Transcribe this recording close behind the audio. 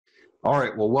All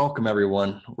right, well, welcome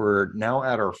everyone. We're now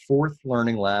at our fourth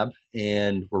learning lab,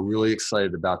 and we're really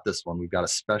excited about this one. We've got a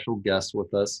special guest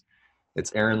with us.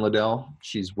 It's Erin LeDell.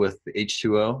 She's with the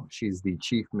H2O. She's the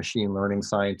Chief Machine Learning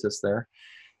Scientist there.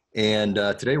 And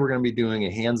today we're going to be doing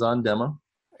a hands-on demo,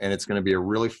 and it's going to be a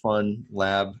really fun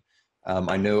lab.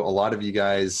 I know a lot of you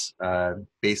guys,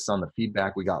 based on the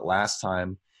feedback we got last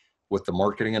time with the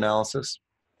marketing analysis,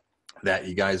 that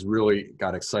you guys really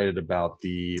got excited about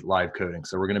the live coding.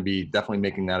 So we're going to be definitely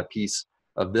making that a piece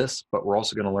of this, but we're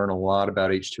also going to learn a lot about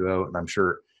H2O, and I'm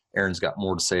sure Erin's got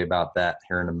more to say about that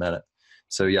here in a minute.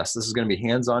 So yes, this is going to be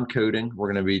hands-on coding. We're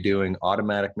going to be doing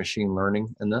automatic machine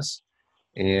learning in this.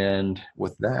 And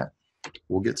with that,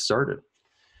 we'll get started.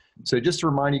 So just to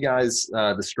remind you guys,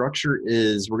 the structure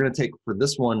is we're going to take, for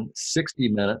this one, 60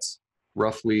 minutes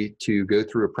roughly to go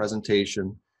through a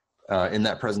presentation. In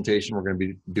that presentation, we're going to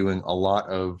be doing a lot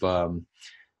of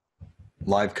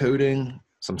live coding,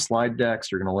 some slide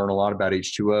decks. You're going to learn a lot about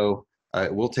H2O.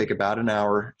 It will take about an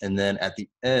hour, and then at the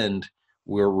end,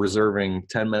 we're reserving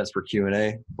 10 minutes for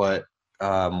Q&A, but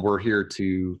we're here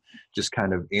to just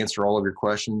kind of answer all of your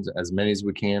questions, as many as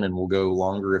we can, and we'll go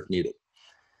longer if needed.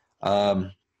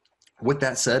 With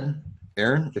that said,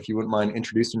 Erin, if you wouldn't mind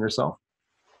introducing yourself.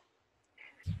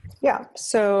 Yeah,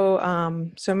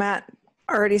 so Matt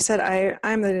already said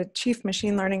I'm the Chief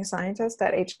Machine Learning Scientist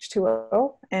at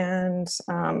H2O, and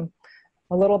a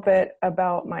little bit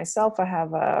about myself. I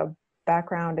have a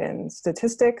background in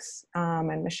statistics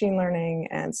and machine learning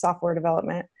and software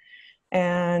development,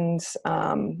 and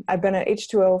I've been at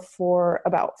H2O for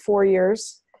about 4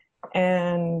 years,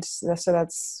 and so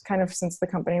that's kind of since the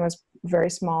company was very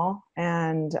small.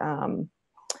 And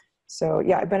so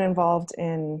yeah, I've been involved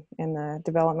in the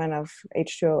development of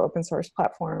H2O open source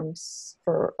platforms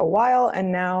for a while,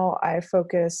 and now I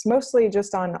focus mostly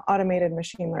just on automated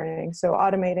machine learning. So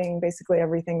automating basically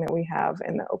everything that we have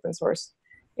in the open source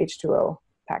H2O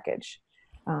package.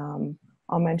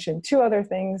 I'll mention two other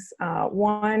things.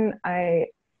 One, I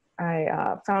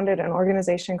founded an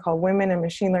organization called Women in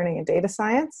Machine Learning and Data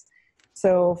Science.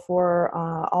 So for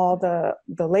all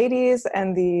the ladies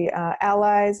and the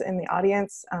allies in the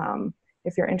audience,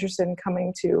 if you're interested in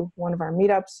coming to one of our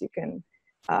meetups, you can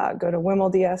go to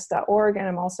wimlds.org, and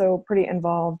I'm also pretty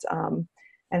involved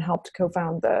and helped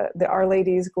co-found the Our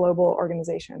Ladies Global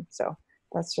Organization. So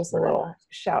that's just a little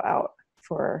shout out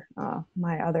for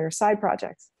my other side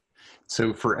projects.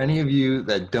 So for any of you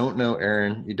that don't know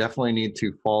Erin, you definitely need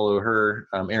to follow her.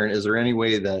 Erin, is there any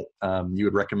way that you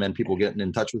would recommend people getting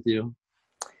in touch with you?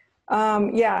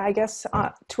 Yeah, I guess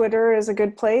Twitter is a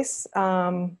good place.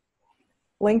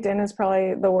 LinkedIn is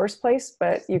probably the worst place,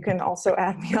 but you can also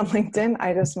add me on LinkedIn.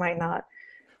 I just might not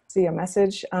see a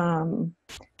message. And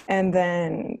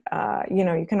then,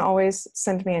 you can always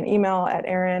send me an email at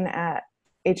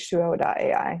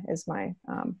erin@h2o.ai is my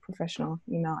professional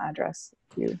email address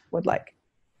if you would like.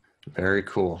 Very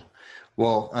cool.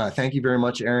 Well, thank you very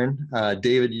much, Erin.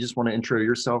 David, you just want to intro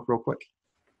yourself real quick?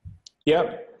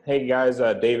 Yep. Hey guys,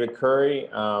 David Curry.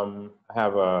 I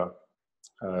have a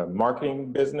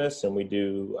marketing business, and we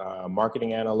do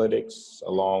marketing analytics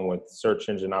along with search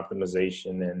engine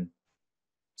optimization and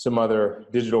some other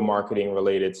digital marketing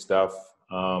related stuff.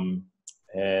 And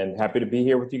happy to be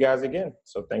here with you guys again.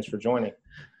 So thanks for joining.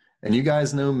 And you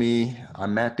guys know me.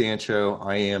 I'm Matt Dancho.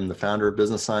 I am the founder of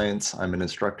Business Science. I'm an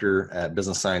instructor at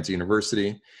Business Science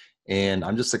University, and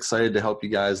I'm just excited to help you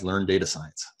guys learn data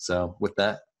science. So with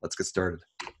that, let's get started.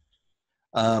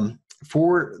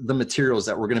 For the materials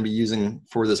that we're going to be using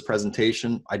for this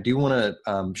presentation, I do want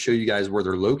to show you guys where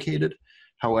they're located.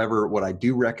 However, what I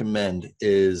do recommend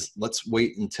is let's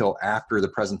wait until after the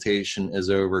presentation is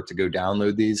over to go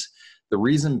download these. The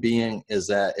reason being is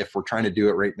that if we're trying to do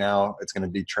it right now, it's going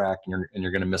to detract, and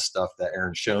you're going to miss stuff that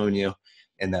Erin's showing you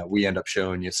and that we end up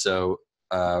showing you. So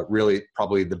really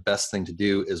probably the best thing to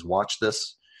do is watch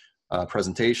this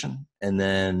presentation, and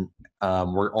then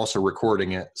we're also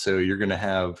recording it. So you're going to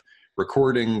have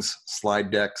recordings,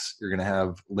 slide decks, you're going to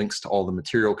have links to all the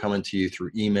material coming to you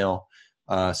through email.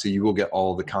 So you will get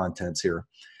all the contents here.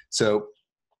 So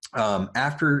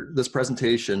after this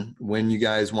presentation, when you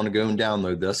guys want to go and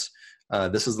download this,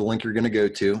 this is the link you're going to go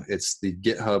to. It's the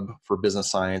GitHub for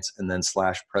Business Science, and then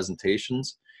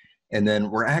 /presentations. And then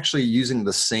we're actually using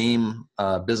the same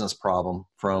business problem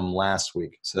from last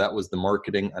week. So that was the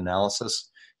marketing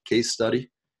analysis case study.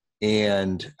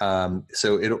 And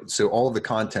so all of the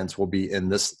contents will be in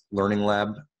this Learning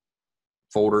Lab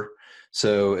folder.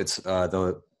 So it's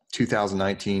the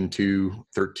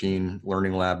 2019-13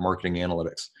 Learning Lab Marketing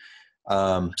Analytics.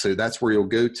 So that's where you'll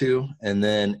go to. And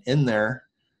then in there,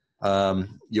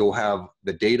 You'll have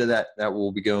the data that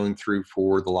we'll be going through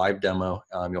for the live demo.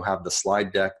 You'll have the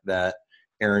slide deck that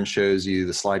Erin shows you,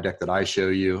 the slide deck that I show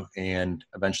you, and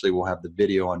eventually we'll have the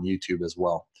video on YouTube as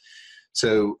well.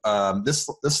 So this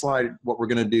slide, what we're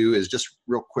going to do is just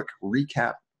real quick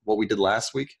recap what we did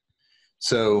last week.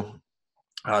 So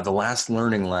the last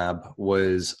learning lab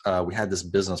was, we had this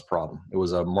business problem. It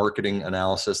was a marketing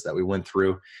analysis that we went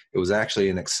through. It was actually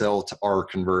an Excel to R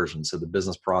conversion. So the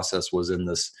business process was in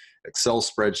this Excel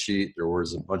spreadsheet. There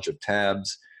was a bunch of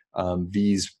tabs.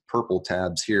 These purple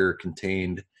tabs here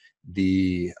contained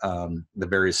the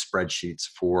various spreadsheets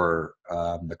for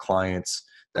the clients,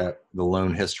 that the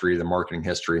loan history, the marketing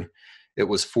history. It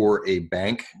was for a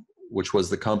bank, which was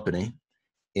the company.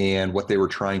 And what they were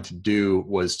trying to do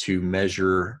was to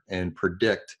measure and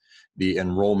predict the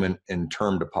enrollment in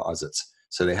term deposits.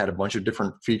 So they had a bunch of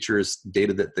different features,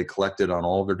 data that they collected on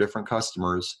all of their different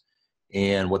customers.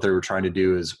 And what they were trying to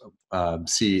do is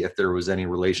see if there was any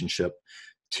relationship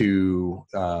to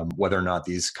whether or not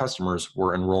these customers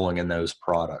were enrolling in those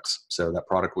products. So that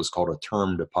product was called a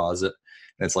term deposit.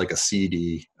 And it's like a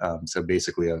CD. So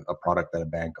basically a product that a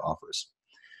bank offers.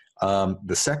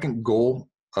 The second goal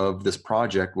of this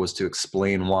project was to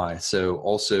explain why. So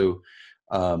also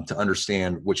to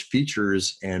understand which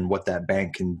features and what that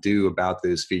bank can do about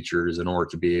those features in order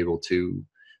to be able to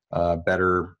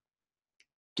better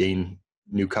gain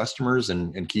new customers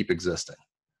and keep existing.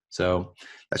 So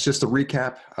that's just a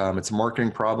recap. It's a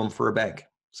marketing problem for a bank.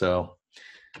 So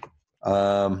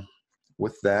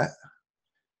with that,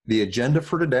 the agenda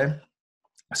for today.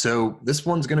 So this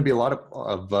one's going to be a lot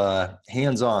of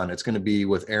hands-on. It's going to be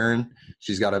with Erin.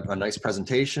 She's got a nice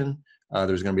presentation.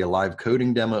 There's going to be a live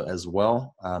coding demo as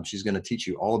well. She's going to teach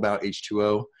you all about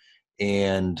H2O.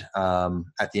 And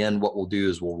at the end, what we'll do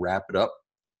is we'll wrap it up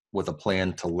with a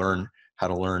plan to learn how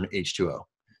to learn H2O.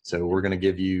 So we're going to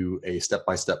give you a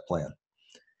step-by-step plan.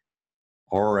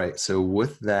 All right. So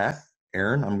with that,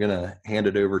 Erin, I'm going to hand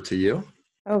it over to you.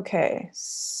 Okay.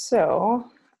 So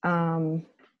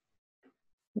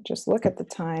just look at the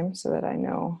time so that I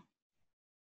know.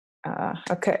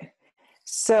 Okay.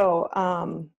 So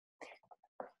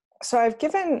so I've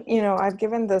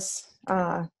given this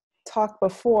talk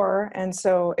before, and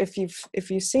so if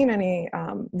you've seen any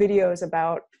videos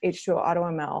about H2O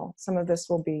AutoML, some of this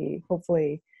will be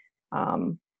hopefully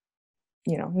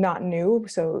not new.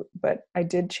 So, but I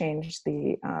did change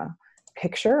the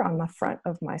picture on the front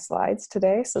of my slides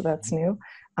today, so that's new.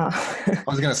 I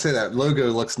was going to say that logo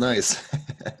looks nice.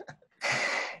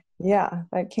 Yeah,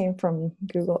 that came from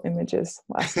Google Images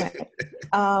last night.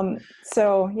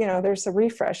 So, there's a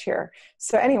refresh here.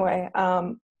 So anyway,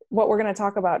 what we're going to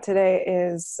talk about today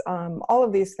is all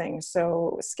of these things.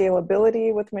 So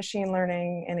scalability with machine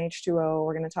learning in H2O.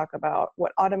 We're going to talk about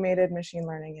what automated machine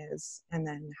learning is, and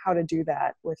then how to do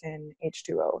that within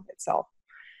H2O itself.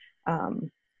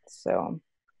 So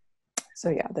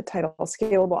yeah, the title,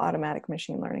 Scalable Automatic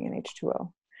Machine Learning in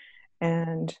H2O.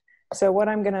 And so what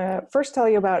I'm going to first tell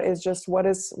you about is just what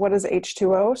is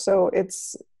H2O. So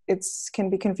it's can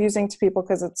be confusing to people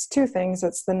because it's two things.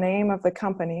 It's the name of the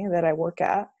company that I work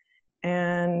at,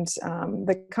 and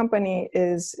the company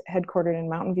is headquartered in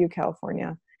Mountain View,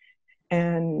 California,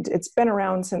 and it's been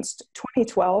around since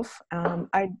 2012.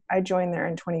 I joined there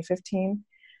in 2015,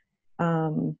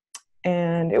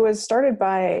 and it was started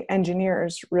by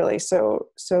engineers, really. So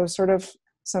sort of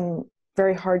some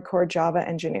very hardcore Java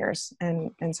engineers,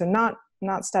 and so not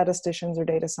statisticians or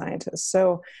data scientists.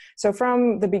 So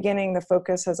from the beginning, the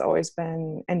focus has always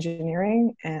been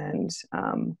engineering, and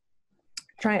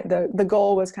the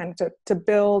goal was kind of to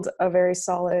build a very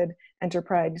solid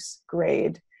enterprise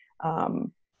grade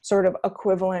sort of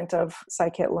equivalent of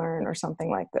scikit-learn or something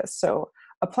like this. So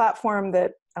a platform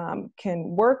that can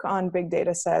work on big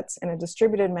data sets in a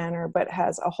distributed manner, but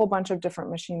has a whole bunch of different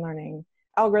machine learning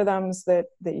algorithms that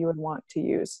you would want to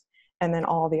use, and then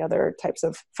all the other types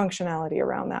of functionality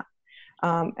around that.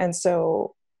 And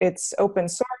so it's open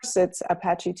source, it's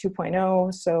Apache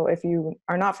 2.0. So if you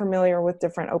are not familiar with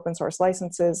different open source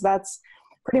licenses, that's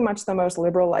pretty much the most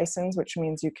liberal license, which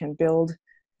means you can build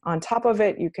on top of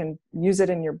it. You can use it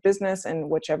in your business in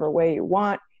whichever way you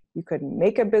want. You could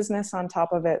make a business on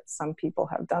top of it. Some people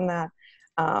have done that.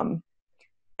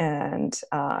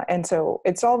 And so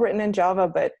it's all written in Java,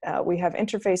 but we have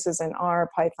interfaces in R,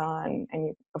 Python,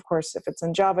 and of course, if it's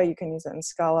in Java, you can use it in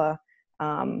Scala.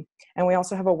 And we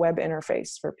also have a web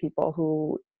interface for people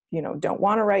who, don't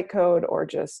want to write code or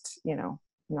just,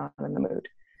 not in the mood.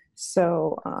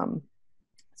 So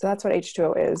that's what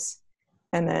H2O is.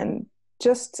 And then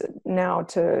just now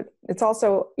it's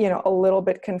also, a little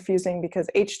bit confusing because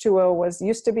H2O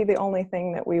used to be the only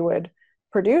thing that we would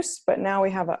produce, but now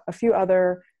we have a few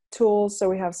other tools. So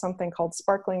we have something called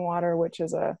sparkling water, which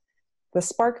is the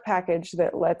Spark package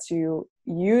that lets you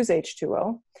use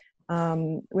H2O.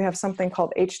 We have something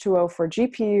called H2O for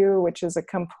GPU, which is a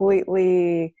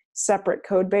completely separate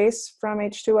code base from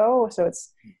H2O. So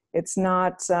it's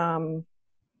not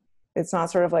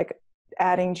sort of like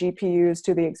adding GPUs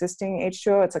to the existing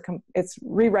H2O. It's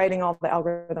rewriting all the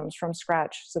algorithms from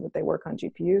scratch so that they work on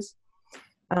GPUs.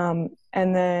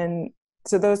 And then,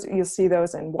 so those, you'll see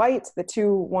those in white. The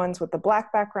two ones with the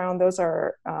black background, those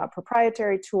are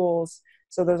proprietary tools.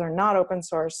 So those are not open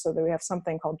source. So that we have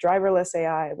something called driverless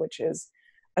AI, which is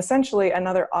essentially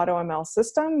another AutoML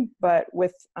system, but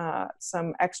with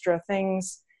some extra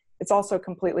things. It's also a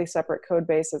completely separate code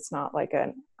base. It's not like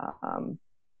an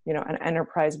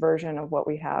enterprise version of what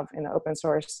we have in the open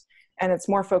source. And it's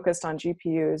more focused on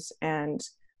GPUs. And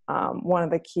one of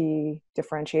the key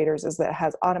differentiators is that it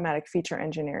has automatic feature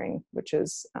engineering, which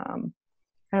is kind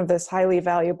of this highly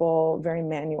valuable, very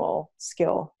manual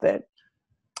skill that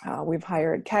we've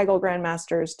hired Kaggle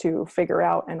grandmasters to figure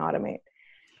out and automate.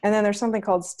 And then there's something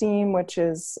called Steam, which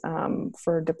is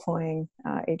for deploying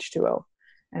H2O.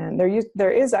 And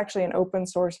there is actually an open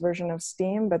source version of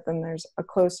Steam, but then there's a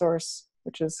closed source,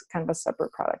 which is kind of a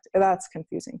separate product. That's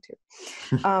confusing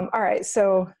too. All right,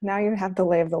 so now you have the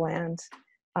lay of the land.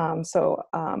 Since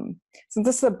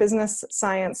this is a business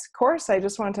science course, I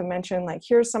just wanted to mention, like,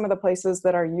 here's some of the places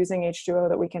that are using H2O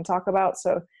that we can talk about.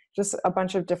 So just a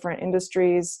bunch of different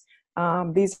industries.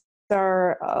 These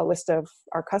are a list of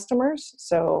our customers.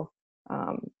 So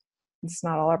it's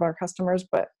not all of our customers,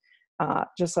 but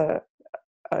just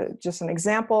an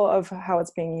example of how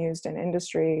it's being used in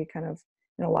industry, kind of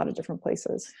in a lot of different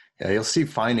places. Yeah, you'll see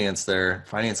finance there.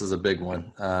 Finance is a big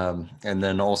one. And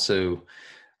then also,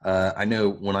 I know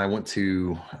when I went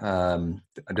to,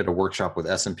 I did a workshop with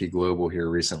S&P Global here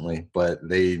recently, but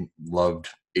they loved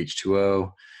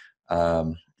H2O,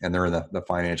 and they're in the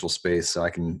financial space. So I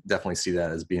can definitely see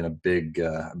that as being a big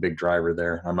driver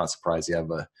there. I'm not surprised you have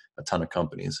a ton of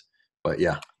companies, but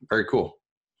yeah, very cool.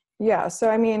 Yeah. So,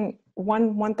 I mean,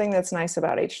 one thing that's nice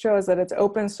about H2O is that it's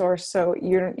open source. So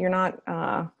you're not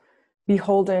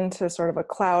beholden to sort of a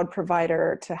cloud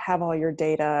provider to have all your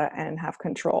data and have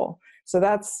control. So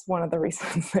that's one of the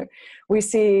reasons that we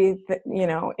see that,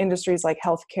 industries like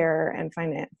healthcare and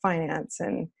finance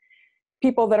and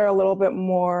people that are a little bit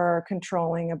more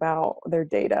controlling about their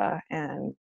data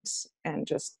and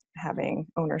just having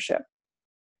ownership.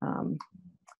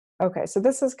 Okay, so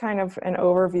this is kind of an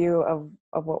overview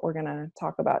of what we're going to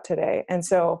talk about today. And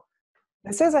so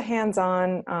this is a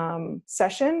hands-on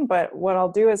session, but what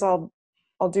I'll do is I'll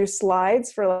do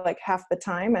slides for like half the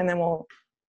time, and then we'll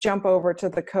jump over to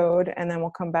the code, and then we'll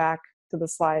come back to the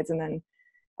slides, and then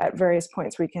at various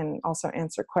points we can also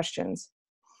answer questions.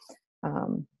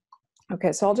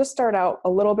 Okay, so I'll just start out a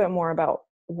little bit more about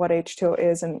what H2O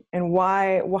is and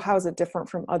how is it different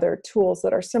from other tools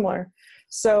that are similar.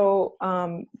 So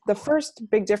the first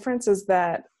big difference is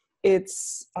that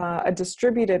it's a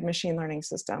distributed machine learning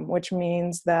system, which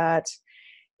means that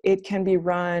it can be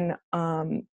run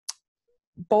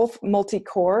both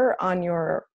multi-core on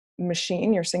your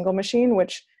machine, your single machine,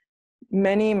 which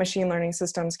many machine learning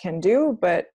systems can do,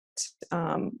 but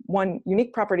one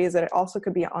unique property is that it also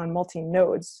could be on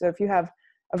multi-nodes. So if you have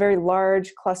a very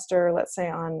large cluster, let's say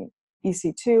on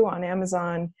EC2 on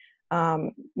Amazon,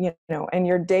 and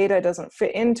your data doesn't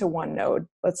fit into one node,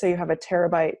 let's say you have a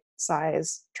terabyte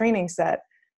size training set,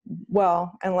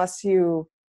 well, unless they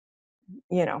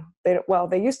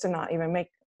used to not even make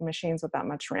machines with that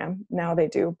much RAM. Now they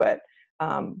do, but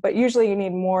usually you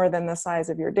need more than the size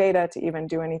of your data to even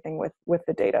do anything with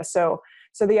the data. So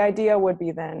the idea would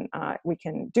be then we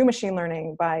can do machine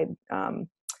learning by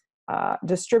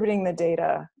distributing the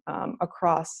data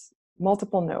across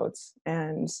multiple nodes.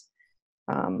 And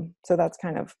so that's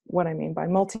kind of what I mean by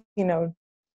multi-node.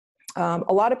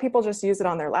 A lot of people just use it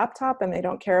on their laptop and they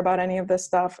don't care about any of this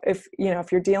stuff. If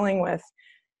you're dealing with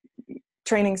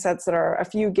training sets that are a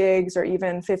few gigs or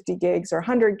even 50 gigs or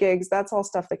 100 gigs, that's all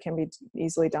stuff that can be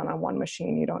easily done on one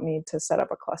machine. You don't need to set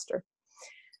up a cluster.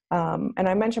 And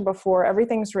I mentioned before,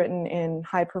 everything's written in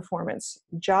high performance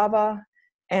Java.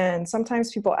 And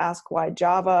sometimes people ask why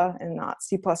Java and not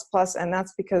C++. And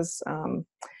that's because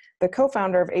the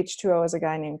co-founder of H2O is a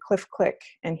guy named Cliff Click,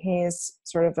 and he's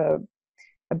sort of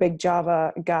a big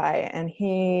Java guy. And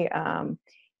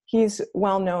he's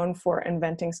well known for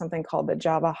inventing something called the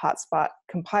Java Hotspot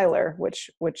compiler, which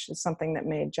is something that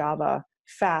made Java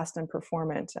fast and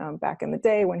performant back in the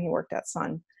day when he worked at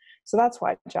Sun. So that's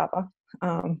why Java.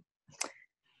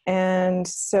 And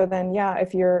so then, yeah,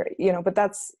 if you're, but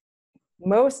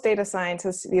most data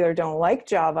scientists either don't like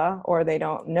Java or they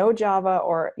don't know Java,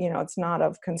 or it's not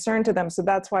of concern to them. So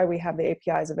that's why we have the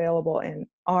APIs available in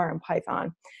R and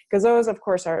Python, because those, of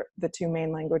course, are the two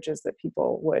main languages that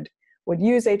people would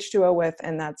use H2O with,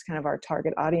 and that's kind of our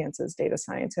target audience as data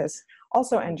scientists,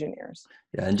 also engineers.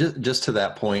 Yeah, and just to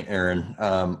that point, Erin,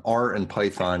 R and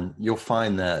Python, you'll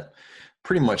find that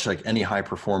pretty much like any high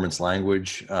performance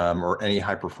language or any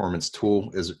high performance tool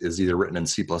is either written in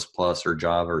C++ or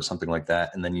Java or something like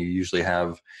that. And then you usually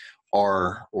have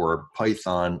R, or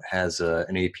Python has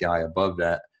an API above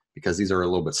that, because these are a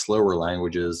little bit slower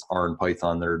languages. R and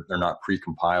Python, they're not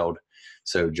pre-compiled.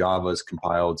 So Java is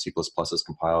compiled, C++ is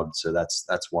compiled. So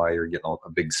that's why you're getting a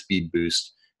big speed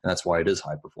boost, and that's why it is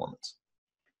high performance.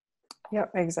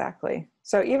 Yep, exactly.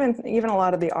 So even a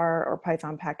lot of the R or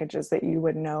Python packages that you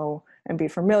would know and be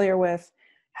familiar with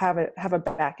have a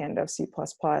back end of C++,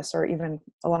 or even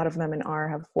a lot of them in R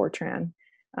have Fortran.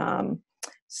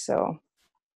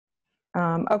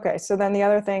 Okay, so then the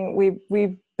other thing,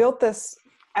 we built this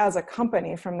as a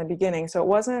company from the beginning. So it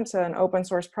wasn't an open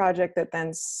source project that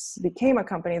then became a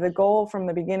company. The goal from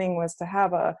the beginning was to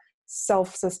have a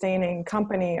self-sustaining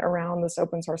company around this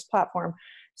open source platform.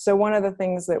 So one of the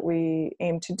things that we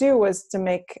aimed to do was to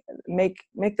make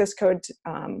this code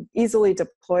easily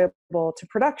deployable to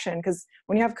production, because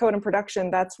when you have code in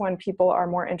production, that's when people are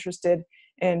more interested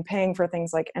in paying for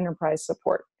things like enterprise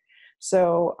support.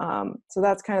 So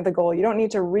that's kind of the goal. You don't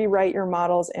need to rewrite your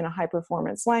models in a high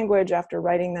performance language after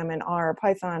writing them in R or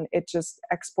Python. It just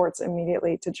exports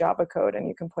immediately to Java code, and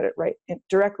you can put it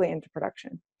directly into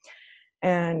production.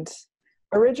 And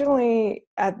originally,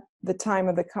 at the time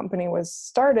of the company was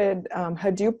started,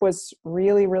 Hadoop was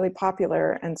really, really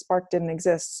popular, and Spark didn't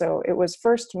exist. So it was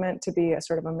first meant to be a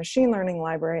sort of a machine learning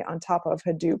library on top of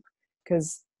Hadoop,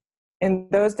 because in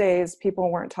those days,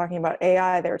 people weren't talking about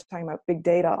AI, they were talking about big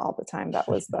data all the time. That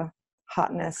was the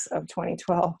hotness of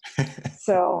 2012.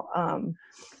 So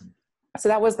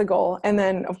that was the goal. And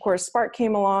then, of course, Spark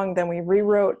came along. Then we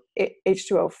rewrote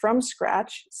H2O from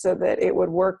scratch so that it would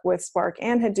work with Spark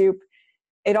and Hadoop.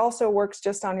 It also works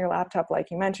just on your laptop, like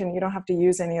you mentioned. You don't have to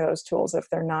use any of those tools if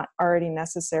they're not already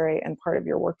necessary and part of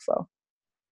your workflow.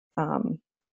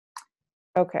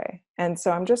 Okay, and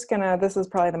so I'm just this is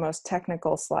probably the most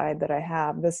technical slide that I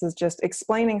have. This is just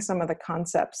explaining some of the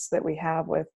concepts that we have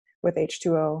with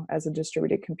H2O as a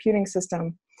distributed computing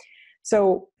system.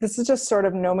 So this is just sort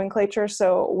of nomenclature.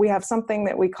 So we have something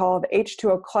that we call the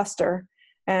H2O cluster.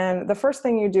 And the first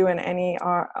thing you do in any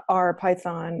R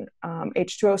Python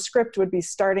H2O script would be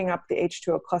starting up the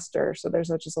H2O cluster. So there's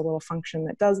just a little function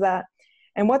that does that.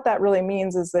 And what that really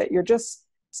means is that you're just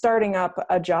starting up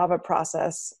a Java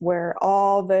process where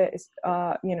all the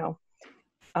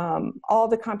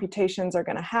computations are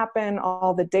going to happen,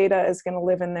 all the data is going to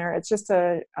live in there. It's just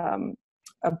a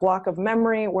block of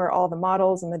memory where all the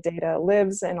models and the data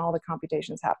lives and all the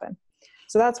computations happen.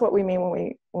 So that's what we mean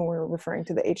when we're referring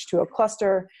to the H2O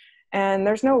cluster. And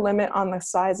there's no limit on the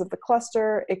size of the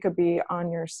cluster. It could be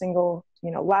on your single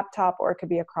laptop, or it could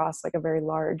be across like a very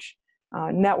large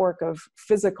network of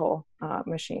physical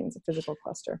machines, a physical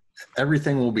cluster.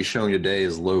 Everything we'll be showing today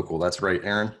is local. That's right,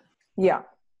 Erin? Yeah.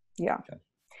 Okay.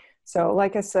 So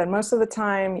like I said, most of the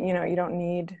time, you don't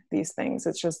need these things.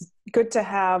 It's just good to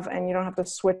have, and you don't have to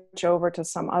switch over to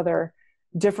some other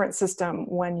different system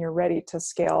when you're ready to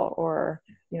scale, or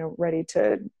ready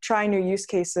to try new use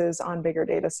cases on bigger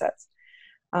data sets.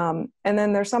 And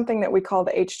then there's something that we call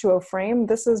the H2O frame.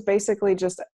 This is basically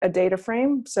just a data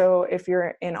frame. So if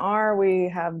you're in R, we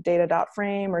have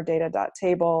data.frame or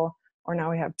data.table, or now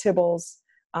we have tibbles.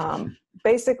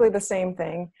 Basically the same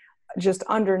thing, just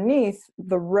underneath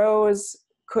the rows.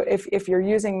 If you're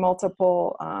using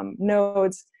multiple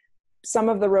nodes, some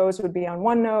of the rows would be on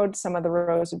one node, some of the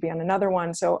rows would be on another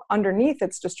one. So underneath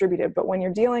it's distributed, but when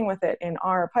you're dealing with it in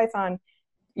R or Python,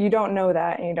 you don't know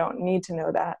that, and you don't need to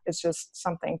know that. It's just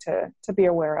something to be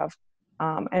aware of.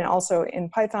 And also in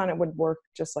Python, it would work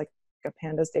just like a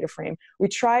pandas data frame. We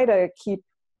try to keep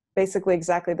basically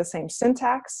exactly the same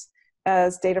syntax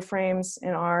as data frames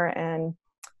in R and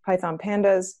Python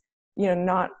pandas.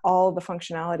 Not all the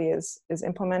functionality is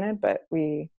implemented, but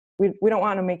we don't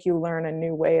want to make you learn a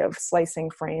new way of slicing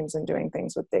frames and doing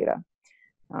things with data.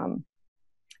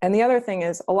 And the other thing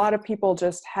is, a lot of people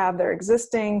just have their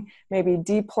existing maybe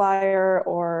dplyr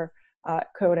or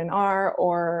code in R,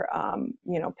 or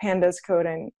pandas code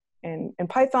in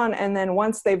Python, and then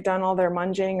once they've done all their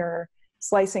munging or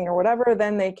slicing or whatever,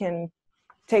 then they can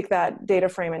take that data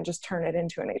frame and just turn it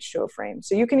into an H2O frame.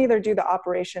 So you can either do the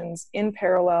operations in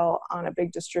parallel on a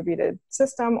big distributed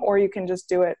system, or you can just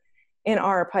do it in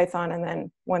R or Python, and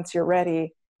then once you're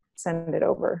ready, send it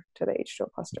over to the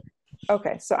H2O cluster.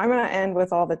 Okay, so I'm going to end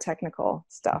with all the technical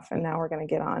stuff, and now we're going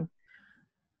to get on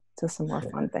to some more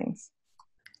fun things.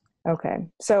 Okay,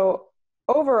 so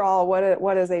overall,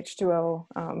 what is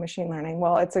H2O machine learning?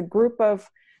 Well, it's a group of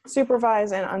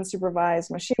supervised and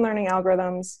unsupervised machine learning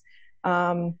algorithms.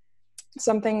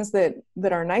 Some things that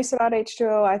are nice about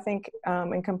H2O, I think,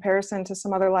 in comparison to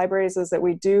some other libraries, is that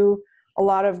we do a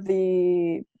lot of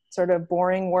the sort of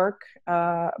boring work,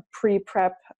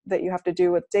 pre-prep that you have to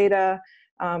do with data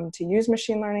to use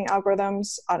machine learning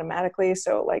algorithms automatically.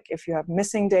 So like if you have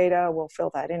missing data, we'll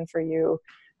fill that in for you.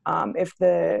 If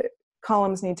the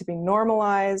columns need to be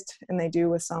normalized, and they do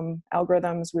with some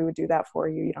algorithms, we would do that for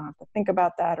you. You don't have to think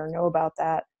about that or know about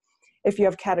that. If you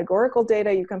have categorical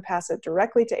data, you can pass it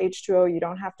directly to H2O. You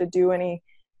don't have to do any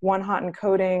one-hot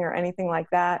encoding or anything like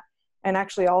that. And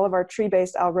actually, all of our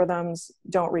tree-based algorithms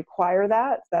don't require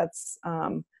that. That's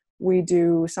we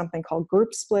do something called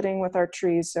group splitting with our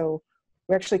trees. So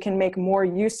we actually can make more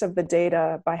use of the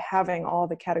data by having all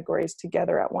the categories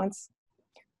together at once.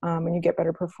 And you get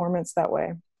better performance that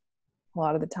way a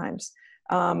lot of the times.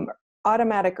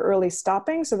 Automatic early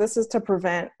stopping. So this is to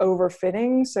prevent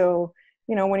overfitting. So,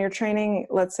 you know, when you're training,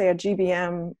 let's say a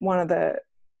GBM, one of the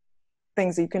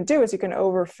things that you can do is you can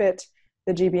overfit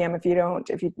the GBM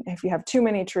if you have too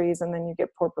many trees, and then you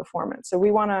get poor performance. So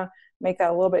we want to make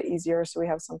that a little bit easier. So we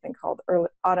have something called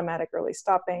automatic early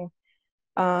stopping.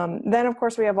 Then of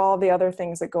course we have all the other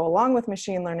things that go along with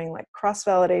machine learning, like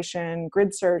cross-validation,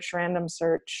 grid search, random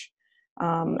search.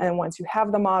 And once you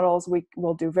have the models, we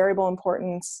will do variable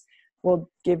importance. We'll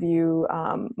give you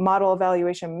model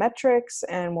evaluation metrics,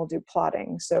 and we'll do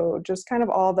plotting. So just kind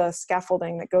of all the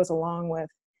scaffolding that goes along with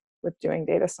doing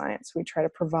data science, we try to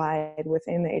provide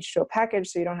within the H2O package,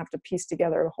 so you don't have to piece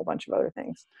together a whole bunch of other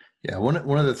things. Yeah, one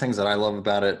of the things that I love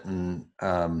about it, and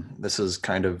this is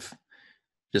kind of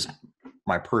just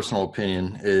my personal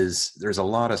opinion, is there's a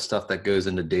lot of stuff that goes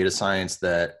into data science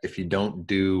that if you don't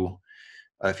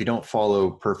follow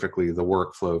perfectly the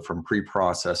workflow from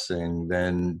pre-processing,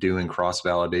 then doing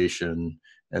cross-validation,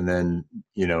 and then,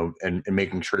 you know, and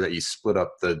making sure that you split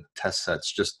up the test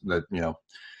sets, just the, you know,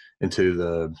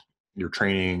 into your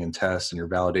training and tests and your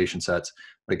validation sets.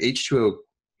 Like H2O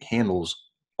handles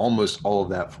almost all of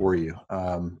that for you.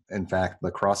 In fact, the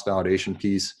cross-validation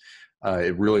piece,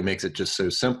 it really makes it just so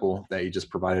simple that you just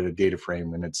provided a data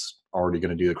frame and it's already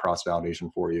going to do the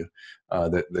cross-validation for you,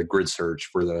 the grid search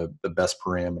for the best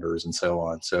parameters and so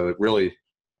on. So it really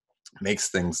makes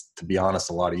things, to be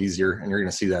honest, a lot easier, and you're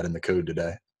going to see that in the code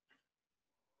today.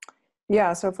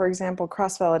 Yeah, so for example,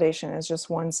 cross-validation is just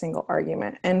one single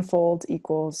argument, n-fold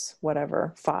equals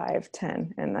whatever, 5,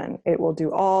 10, and then it will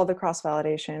do all the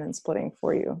cross-validation and splitting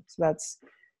for you. So that's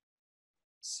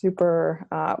super.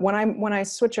 When I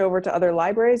switch over to other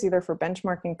libraries, either for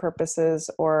benchmarking purposes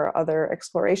or other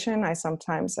exploration, I'm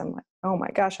like, oh my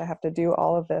gosh, I have to do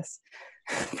all of this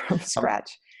from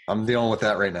scratch. I'm dealing with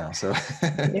that right now, so.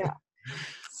 Yeah.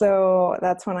 So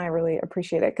that's when I really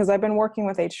appreciate it, because I've been working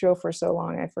with H2O for so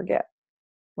long, I forget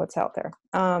what's out there.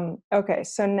 Okay,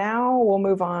 so now we'll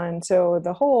move on. So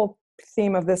the whole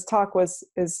theme of this talk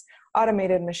is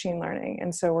automated machine learning.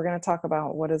 And so we're going to talk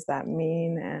about what does that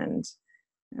mean and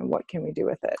what can we do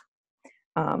with it.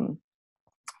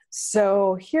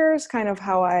 So here's kind of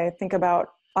how I think about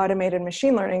automated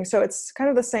machine learning. So it's kind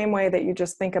of the same way that you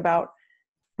just think about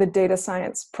the data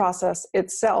science process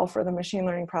itself, or the machine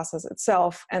learning process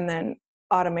itself, and then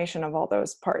automation of all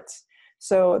those parts.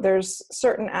 So there's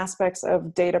certain aspects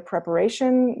of data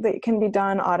preparation that can be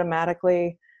done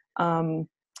automatically, and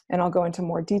I'll go into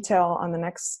more detail on the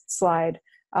next slide.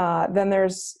 Then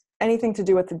there's anything to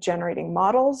do with the generating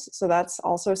models. So that's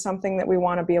also something that we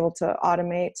want to be able to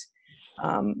automate,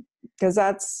 because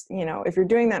that's, you know, if you're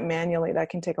doing that manually, that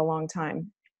can take a long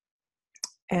time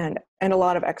and a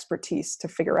lot of expertise to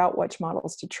figure out which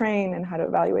models to train and how to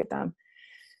evaluate them.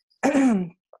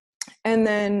 And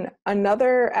then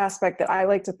another aspect that I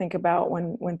like to think about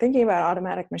when thinking about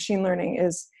automatic machine learning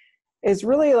is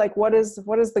really like, what is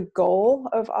the goal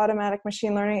of automatic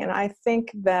machine learning? And I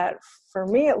think that for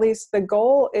me, at least, the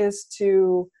goal is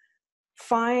to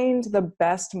find the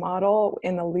best model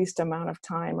in the least amount of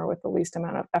time or with the least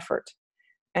amount of effort.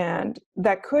 And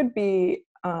that could be,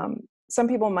 some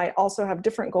people might also have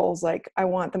different goals, like I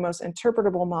want the most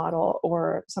interpretable model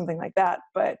or something like that.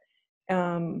 But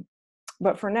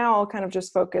for now, I'll kind of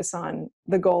just focus on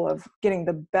the goal of getting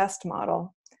the best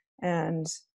model. And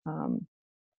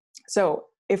so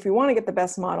if we want to get the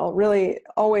best model, really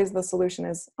always the solution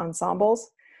is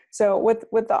ensembles. So with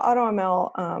the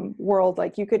AutoML world,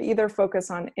 like you could either focus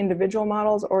on individual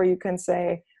models, or you can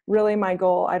say, really my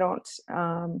goal, I don't,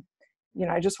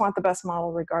 I just want the best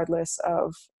model regardless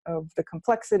of the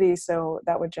complexity. So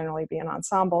that would generally be an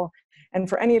ensemble. And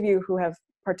for any of you who have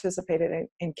participated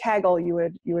in Kaggle,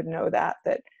 you would know that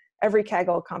every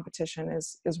Kaggle competition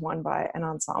is won by an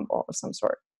ensemble of some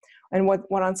sort. And what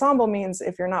ensemble means,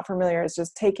 if you're not familiar, is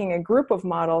just taking a group of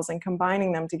models and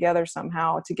combining them together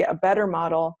somehow to get a better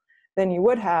model than you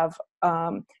would have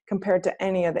compared to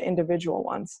any of the individual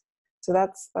ones. So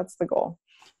that's the goal.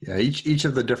 Yeah, each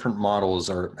of the different models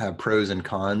have pros and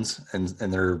cons, and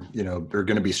they're they're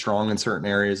going to be strong in certain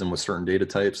areas and with certain data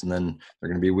types, and then they're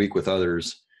going to be weak with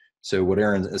others. So what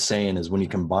Erin is saying is when you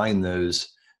combine those,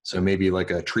 so maybe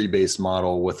like a tree-based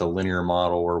model with a linear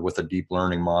model or with a deep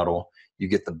learning model, you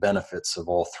get the benefits of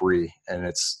all three, and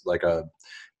it's like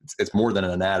it's more than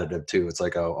an additive too. It's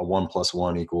like a 1 +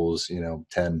 1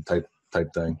 = 10 type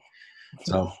thing.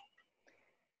 So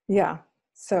yeah.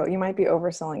 So you might be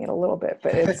overselling it a little bit,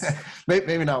 but it's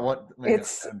maybe not what you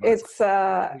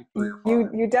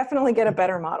definitely get a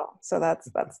better model. So that's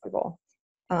the goal.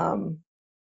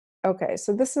 Okay,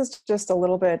 so this is just a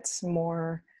little bit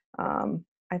more.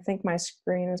 I think my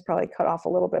screen is probably cut off a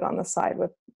little bit on the side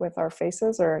with our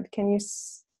faces, or can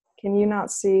you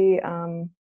not see?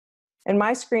 In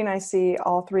my screen, I see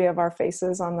all three of our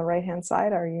faces on the right-hand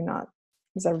side. Are you not?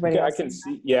 Is everybody? Yeah, I can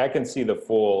see. Yeah, I can see the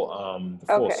full.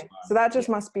 Full okay, slide. So that just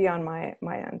must be on my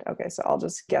end. Okay, so I'll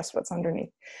just guess what's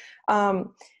underneath.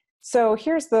 So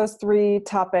here's those three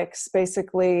topics,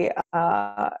 basically,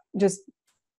 just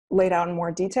laid out in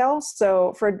more detail.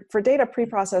 So for data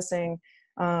pre-processing,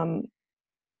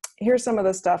 here's some of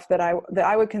the stuff that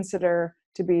I would consider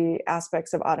to be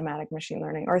aspects of automatic machine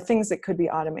learning, or things that could be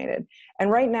automated. And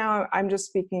right now, I'm just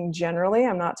speaking generally.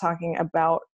 I'm not talking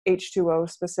about H2O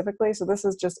specifically. So this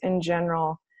is just in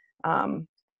general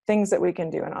things that we can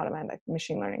do in automatic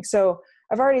machine learning. So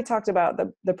I've already talked about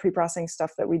the pre-processing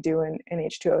stuff that we do in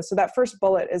H2O. So that first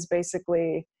bullet is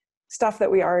basically stuff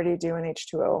that we already do in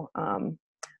H2O.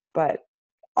 But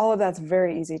all of that's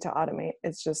very easy to automate.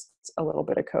 It's just a little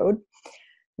bit of code.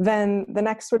 Then the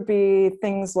next would be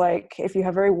things like if you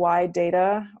have very wide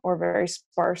data or very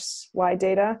sparse wide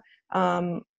data,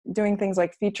 doing things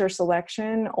like feature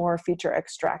selection or feature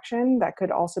extraction. That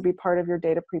could also be part of your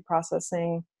data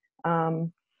pre-processing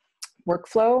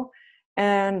workflow.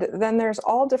 And then there's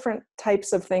all different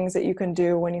types of things that you can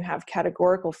do when you have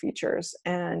categorical features.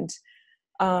 And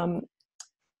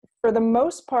for the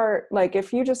most part, like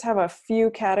if you just have a few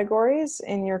categories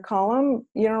in your column,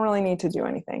 you don't really need to do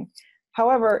anything.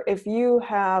 However, if you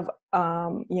have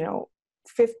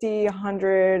 50,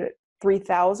 100,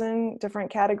 3,000 different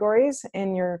categories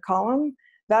in your column,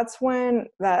 that's when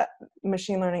that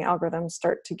machine learning algorithms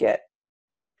start to get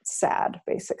sad,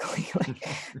 basically. Like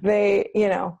they,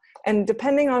 and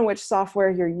depending on which software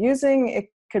you're using, it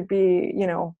could be,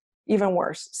 even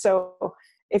worse. So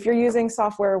if you're using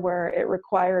software where it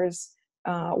requires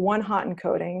one hot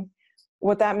encoding,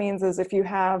 what that means is if you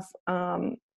have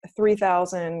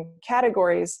 3,000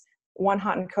 categories, one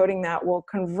hot encoding that will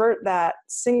convert that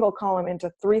single column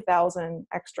into 3,000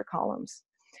 extra columns.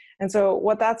 And so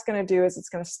what that's going to do is it's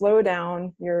going to slow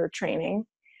down your training.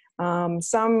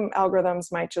 Some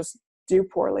algorithms might just do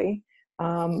poorly,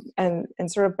 and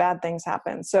sort of bad things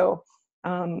happen. So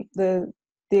the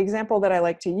example that I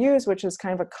like to use, which is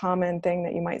kind of a common thing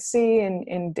that you might see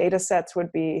in data sets,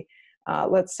 would be,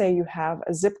 let's say you have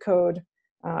a zip code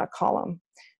column.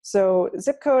 So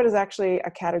zip code is actually a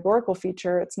categorical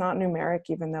feature. It's not numeric,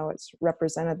 even though it's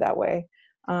represented that way,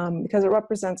 because it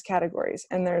represents categories.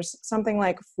 And there's something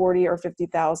like 40 or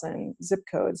 50,000 zip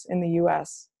codes in the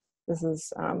US. This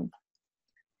is an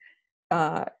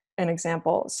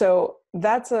example. So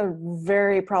that's a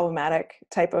very problematic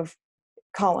type of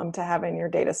column to have in your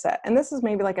data set. And this is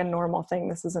maybe like a normal thing.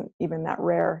 This isn't even that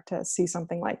rare to see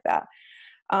something like that.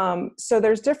 So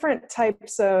there's different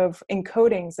types of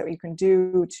encodings that you can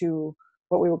do to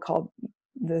what we would call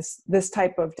this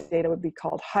type of data would be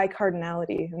called high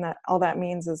cardinality. And that all that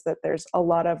means is that there's a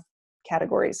lot of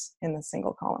categories in the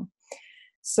single column.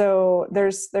 So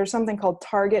there's something called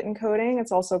target encoding.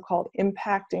 It's also called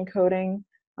impact encoding.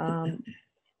 A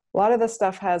lot of this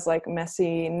stuff has like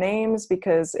messy names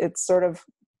because it's sort of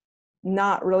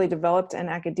not really developed in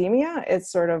academia.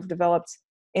 It's sort of developed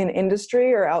in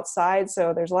industry or outside.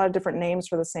 So there's a lot of different names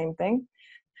for the same thing.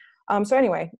 So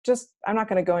anyway, I'm not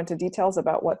going to go into details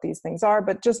about what these things are,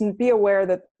 but just be aware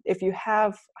that if you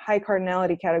have high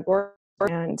cardinality category,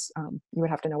 and you would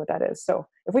have to know what that is. So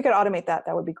if we could automate that,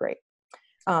 that would be great.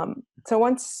 So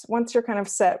once you're kind of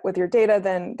set with your data,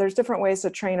 then there's different ways to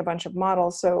train a bunch of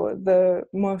models. So the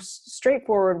most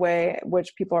straightforward way,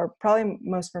 which people are probably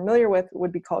most familiar with,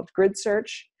 would be called grid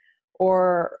search,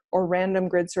 or random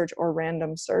grid search or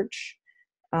random search.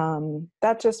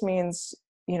 That just means,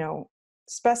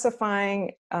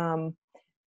 specifying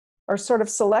or sort of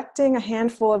selecting a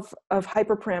handful of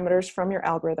hyperparameters from your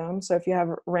algorithm. So if you have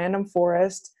random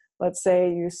forest, let's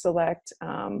say you select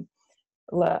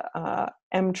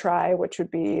mtry, which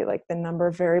would be like the number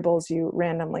of variables you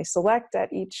randomly select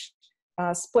at each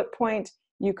split point.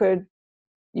 You could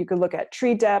look at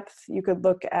tree depth. You could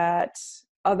look at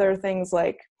other things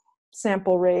like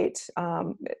sample rate.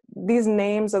 These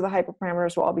names of the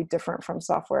hyperparameters will all be different from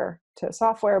software to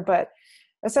software, but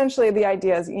essentially the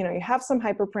idea is, you have some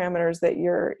hyperparameters that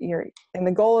and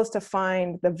the goal is to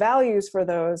find the values for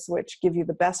those which give you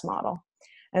the best model.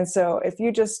 And so if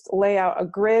you just lay out a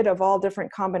grid of all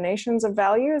different combinations of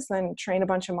values, then train a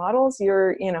bunch of models,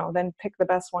 then pick the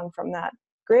best one from that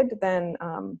grid, then,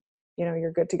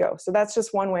 you're good to go. So that's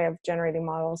just one way of generating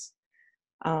models.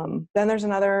 Then there's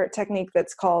another technique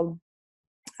that's called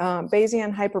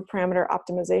Bayesian hyperparameter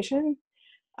optimization.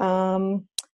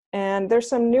 And there's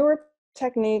some newer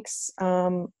techniques.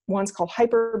 One's called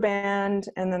hyperband,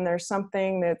 and then there's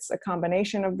something that's a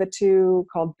combination of the two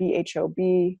called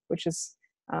BHOB, which is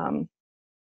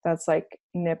that's like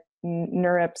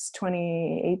NeurIPS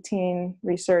 2018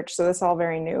 research. So that's all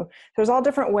very new. There's all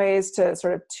different ways to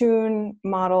sort of tune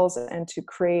models and to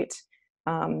create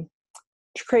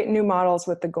new models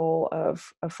with the goal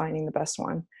of finding the best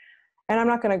one. And I'm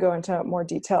not going to go into more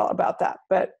detail about that,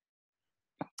 but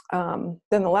then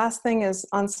the last thing is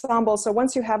ensemble. So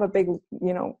once you have a big,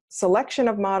 selection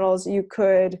of models, you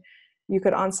could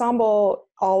ensemble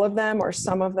all of them or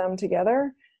some of them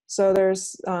together. So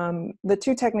there's the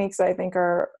two techniques I think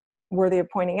are worthy of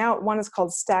pointing out. One is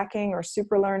called stacking or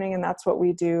super learning, and that's what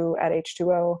we do at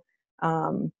H2O.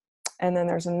 And then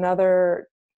there's another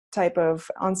type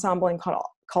of ensembling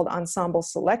called ensemble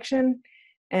selection,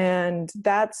 and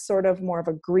that's sort of more of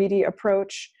a greedy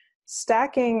approach.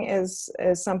 Stacking is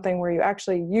something where you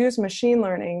actually use machine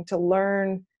learning to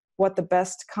learn what the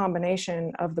best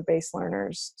combination of the base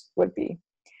learners would be.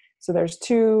 So there's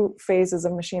two phases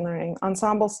of machine learning.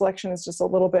 Ensemble selection is just a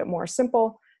little bit more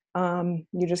simple.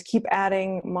 You just keep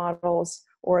adding models,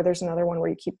 or there's another one where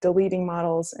you keep deleting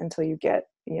models until you get,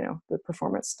 the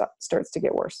performance starts to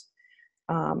get worse.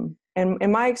 And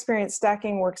in my experience,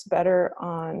 stacking works better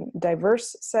on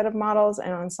diverse set of models,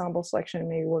 and ensemble selection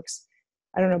maybe works,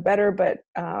 I don't know, better, but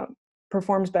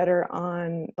performs better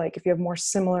on like if you have more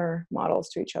similar models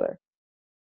to each other.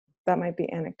 That might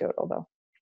be anecdotal though.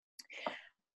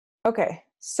 Okay,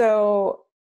 so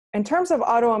in terms of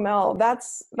AutoML,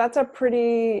 that's a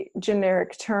pretty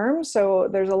generic term. So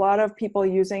there's a lot of people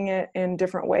using it in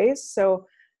different ways. So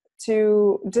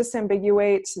to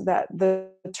disambiguate that the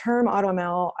term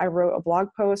AutoML, I wrote a blog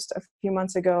post a few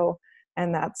months ago,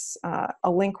 and that's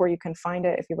a link where you can find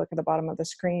it if you look at the bottom of the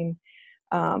screen.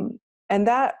 And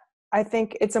that, I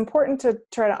think it's important to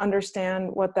try to understand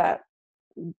what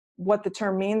the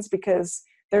term means, because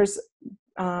there's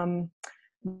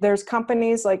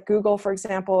companies like Google, for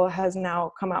example, has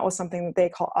now come out with something that they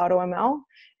call AutoML,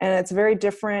 and it's very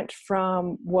different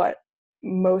from what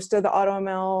most of the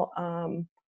AutoML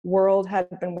world had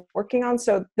been working on.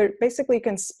 So there basically you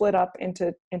can split up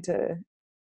into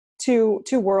two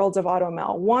worlds of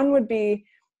AutoML. One would be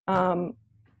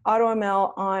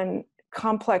AutoML on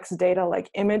complex data like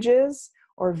images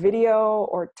or video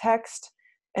or text,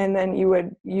 and then you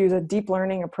would use a deep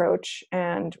learning approach.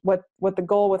 And what the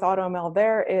goal with AutoML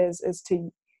there is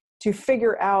to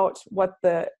figure out what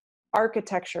the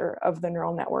architecture of the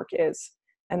neural network is.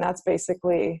 And that's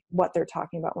basically what they're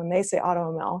talking about when they say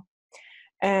AutoML.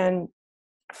 And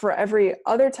for every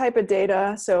other type of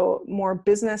data, so more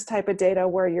business type of data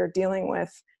where you're dealing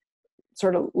with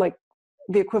sort of like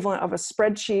the equivalent of a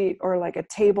spreadsheet or like a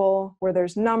table where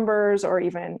there's numbers or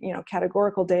even,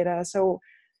 categorical data. So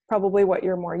probably what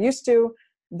you're more used to,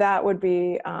 that would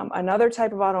be another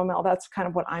type of AutoML. That's kind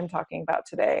of what I'm talking about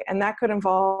today. And that could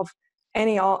involve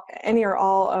any or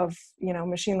all of,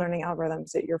 machine learning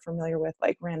algorithms that you're familiar with,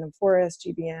 like random forest,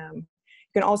 GBM.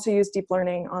 You can also use deep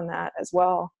learning on that as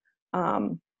well.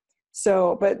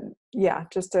 But yeah,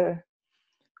 just to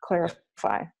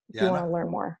clarify, if you want to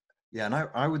learn more. Yeah, and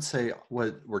I would say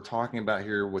what we're talking about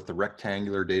here with the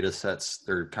rectangular data sets,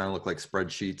 they kind of look like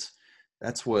spreadsheets.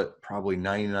 That's what probably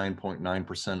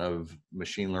 99.9% of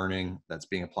machine learning that's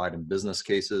being applied in business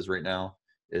cases right now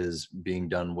is being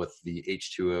done with the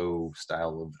H2O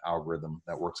style of algorithm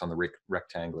that works on the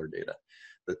rectangular data.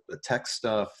 The text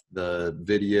stuff, the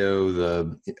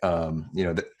video,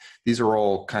 these are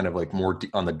all kind of like more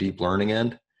on the deep learning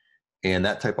end. And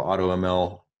that type of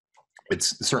AutoML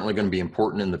It's certainly going to be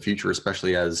important in the future,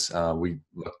 especially as we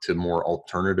look to more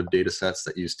alternative data sets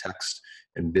that use text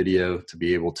and video to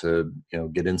be able to,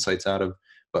 get insights out of.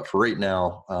 But for right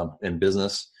now, in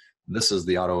business, this is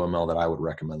the AutoML that I would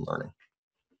recommend learning.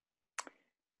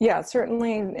 Yeah,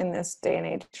 certainly in this day and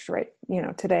age, right?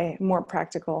 Today, more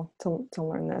practical to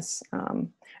learn this,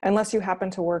 unless you happen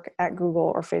to work at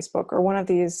Google or Facebook or one of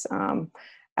these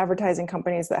advertising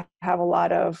companies that have a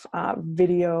lot of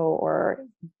video or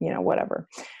whatever.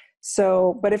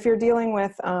 So, but if you're dealing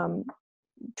with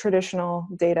traditional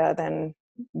data, then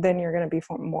you're going to be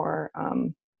more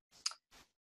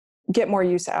get more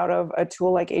use out of a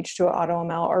tool like H2O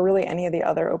AutoML or really any of the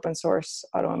other open source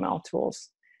AutoML tools.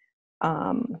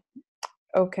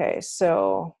 Okay,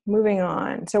 so moving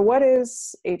on. So what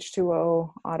is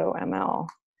H2O AutoML?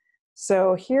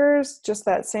 So here's just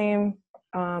that same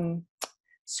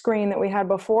screen that we had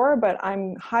before, but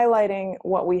I'm highlighting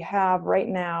what we have right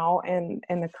now in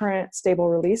the current stable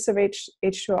release of H2O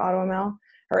AutoML,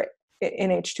 or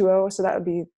in H2O, so that would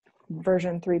be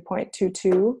version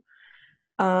 3.22.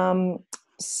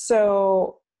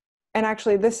 So, and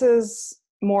actually this is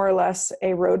more or less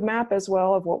a roadmap as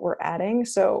well of what we're adding.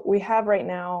 So we have right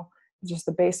now just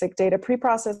the basic data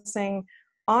preprocessing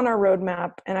on our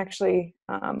roadmap, and actually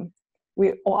on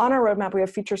our roadmap we have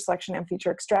feature selection and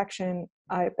feature extraction.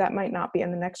 That might not be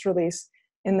in the next release.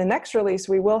 In the next release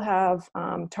we will have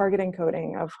target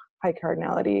encoding of high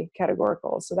cardinality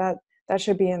categoricals. So that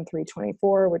should be in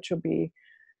 3.24, which will be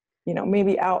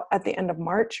maybe out at the end of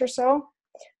March or so.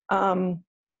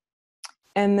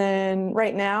 And then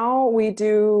right now we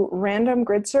do random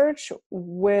grid search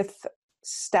with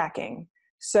stacking.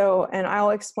 So, and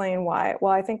I'll explain why.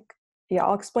 Well,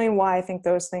 I'll explain why I think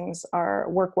those things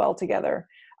work well together.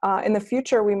 In the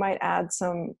future, we might add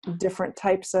some different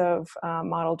types of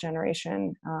model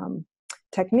generation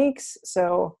techniques.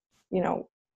 So,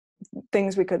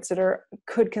 things we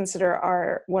could consider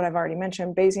are what I've already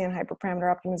mentioned: Bayesian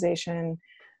hyperparameter optimization,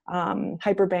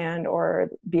 hyperband, or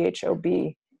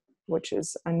BHOB, which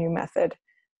is a new method.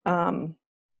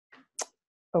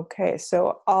 Okay,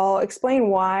 so I'll explain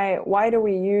why do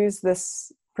we use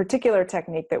this particular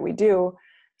technique that we do.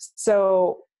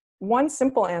 So one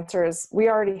simple answer is we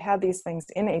already had these things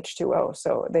in H2O,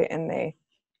 so they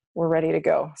were ready to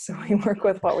go. So we work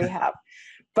with what we have.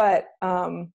 But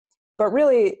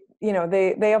really,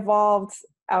 they evolved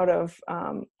out of,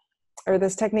 or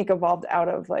this technique evolved out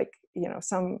of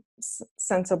some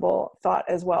sensible thought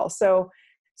as well. So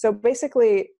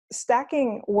basically,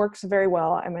 stacking works very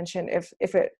well, I mentioned, if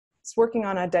it's working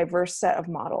on a diverse set of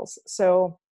models.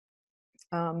 So,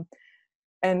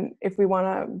 and if we want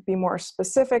to be more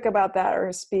specific about that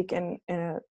or speak in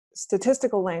a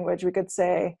statistical language, we could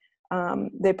say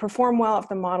they perform well if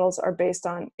the models are based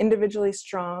on individually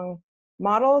strong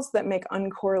models that make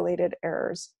uncorrelated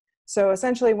errors. So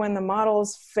essentially, when the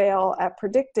models fail at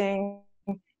predicting,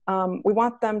 we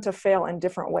want them to fail in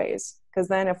different ways, because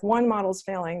then if one model's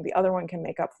failing, the other one can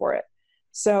make up for it.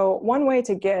 So one way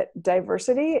to get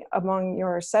diversity among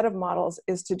your set of models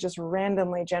is to just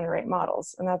randomly generate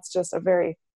models. And that's just a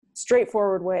very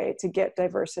straightforward way to get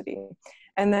diversity.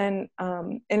 And then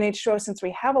in H2O, since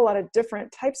we have a lot of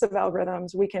different types of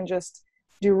algorithms, we can just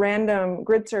do random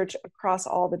grid search across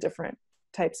all the different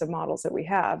types of models that we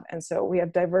have. And so we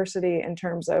have diversity in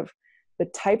terms of the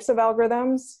types of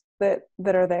algorithms that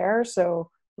are there. So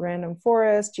random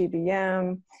forest,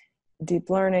 GBM, deep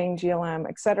learning, GLM,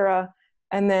 et cetera.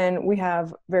 And then we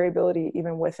have variability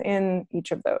even within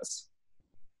each of those.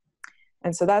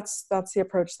 And so that's the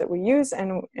approach that we use,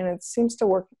 and it seems to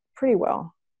work pretty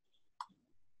well.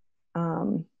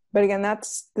 But again,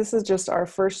 this is just our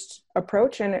first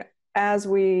approach, and as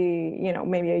we,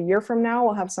 maybe a year from now,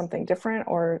 we'll have something different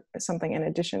or something in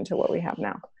addition to what we have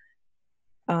now.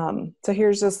 So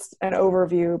here's just an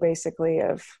overview basically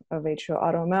of H2O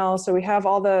AutoML. So we have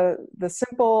all the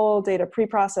simple data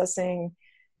preprocessing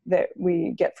that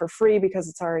we get for free because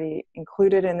it's already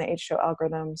included in the H2O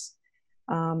algorithms.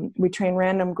 We train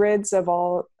random grids of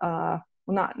all,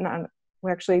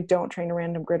 we actually don't train a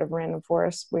random grid of random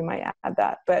forests. We might add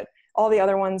that, but all the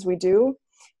other ones we do.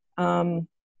 And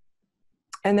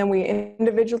then we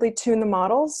individually tune the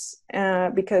models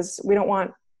because we don't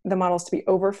want the models to be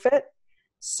overfit.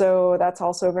 So that's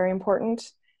also very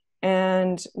important.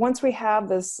 And once we have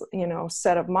this,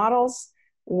 set of models,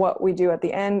 what we do at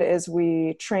the end is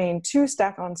we train 2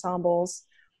 stack ensembles,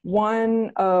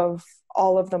 one of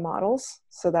all of the models.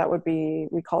 So that would be,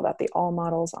 we call that the all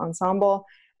models ensemble.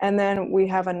 And then we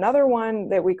have another one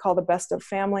that we call the best of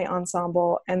family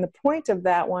ensemble. And the point of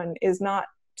that one is not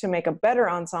to make a better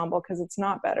ensemble, because it's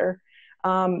not better.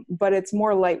 but it's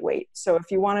more lightweight. So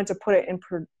if you wanted to put it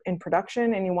in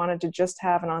production and you wanted to just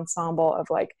have an ensemble of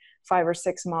like 5 or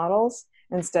 6 models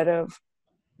instead of,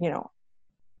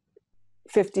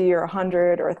 50 or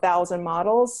 100 or 1,000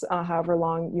 models, however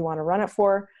long you want to run it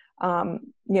for,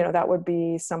 that would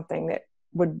be something that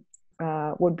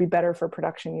would be better for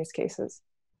production use cases.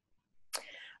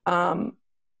 And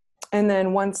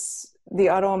then once the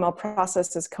AutoML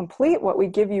process is complete, what we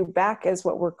give you back is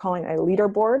what we're calling a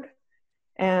leaderboard.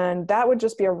 And that would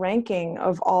just be a ranking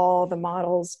of all the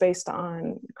models based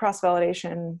on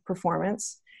cross-validation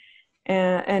performance.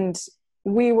 And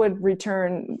we would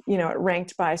return,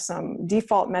 ranked by some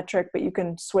default metric, but you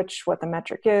can switch what the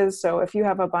metric is. So if you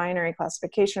have a binary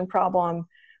classification problem,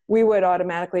 we would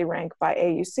automatically rank by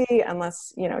AUC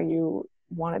unless, you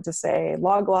wanted to say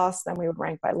log loss, then we would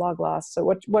rank by log loss.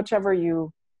 So whichever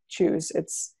you choose,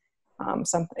 it's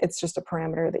just a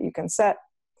parameter that you can set.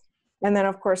 And then,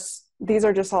 of course, these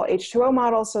are just all H2O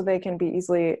models, so they can be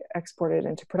easily exported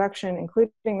into production,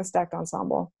 including the stacked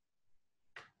ensemble.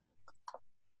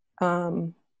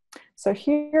 So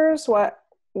here's what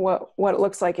it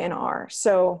looks like in R.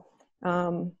 So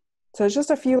it's just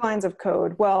a few lines of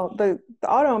code. Well, the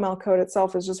AutoML code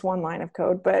itself is just one line of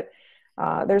code, but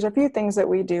there's a few things that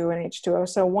we do in H2O.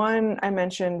 So one I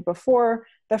mentioned before,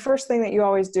 the first thing that you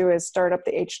always do is start up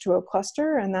the H2O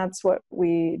cluster, and that's what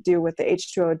we do with the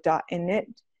H2O.init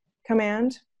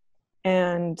command.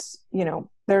 And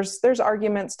there's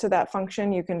arguments to that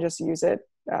function. You can just use it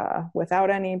without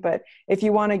any, but if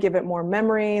you want to give it more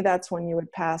memory, that's when you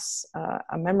would pass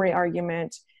a memory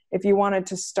argument. If you wanted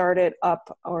to start it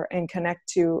up and connect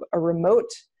to a remote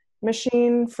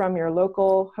machine from your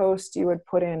local host, you would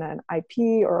put in an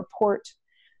IP or a port.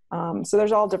 So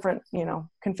there's all different,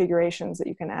 configurations that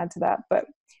you can add to that. But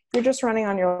if you're just running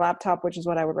on your laptop, which is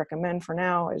what I would recommend for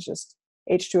now, is just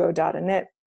h2o.init.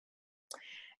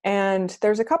 And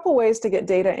there's a couple ways to get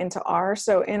data into R.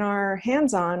 So in our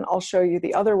hands-on, I'll show you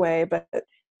the other way, but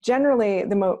generally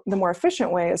the more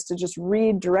efficient way is to just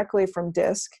read directly from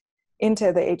disk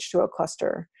into the H2O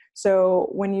cluster. So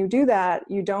when you do that,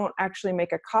 you don't actually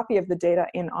make a copy of the data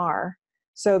in R.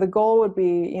 So the goal would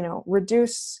be,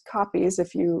 reduce copies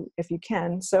if you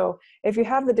can. So if you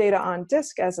have the data on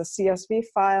disk as a CSV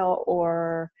file,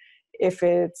 or if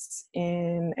it's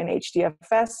in an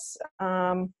HDFS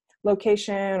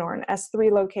location or an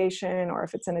S3 location, or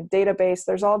if it's in a database,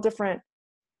 there's all different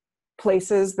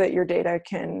places that your data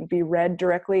can be read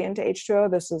directly into H2O.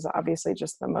 This is obviously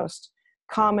just the most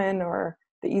common, or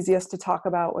the easiest to talk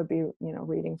about would be,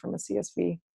 reading from a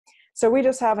CSV. So we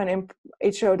just have an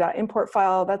H2O.import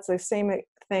file. That's the same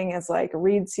thing as like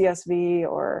read CSV,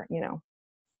 or,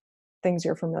 things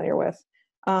you're familiar with.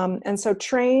 And so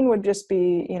train would just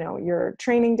be, your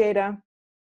training data.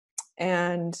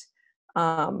 And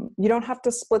you don't have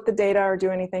to split the data or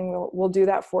do anything. We'll do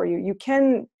that for you. You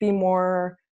can be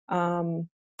more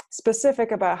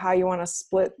specific about how you want to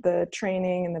split the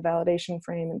training and the validation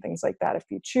frame and things like that if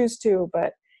you choose to,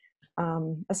 but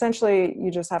essentially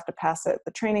you just have to pass it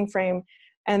the training frame,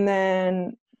 and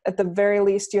then at the very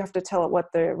least you have to tell it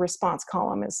what the response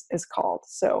column is called.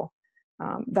 So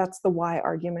that's the Y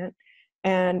argument.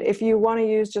 And if you want to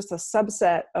use just a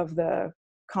subset of the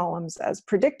columns as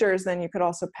predictors, then you could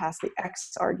also pass the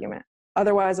X argument.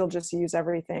 Otherwise it'll just use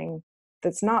everything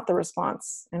that's not the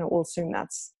response, and it will assume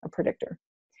that's a predictor.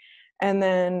 And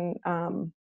then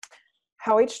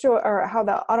how H2O, or how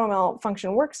the AutoML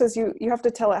function works, is you have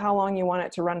to tell it how long you want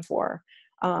it to run for.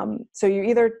 So you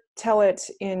either tell it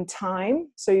in time,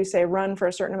 so you say run for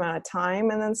a certain amount of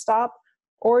time and then stop,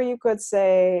 or you could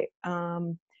say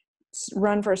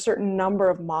run for a certain number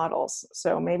of models.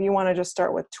 So maybe you want to just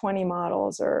start with 20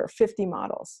 models or 50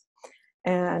 models.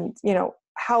 And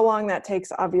how long that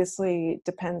takes obviously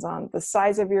depends on the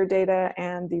size of your data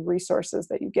and the resources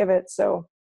that you give it. So,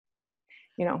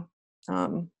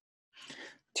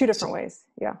 two different ways.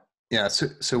 Yeah. Yeah.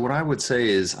 So what I would say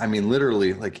is,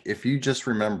 literally, like if you just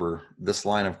remember this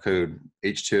line of code,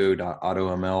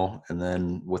 h2o.automl, and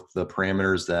then with the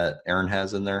parameters that Erin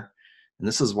has in there, and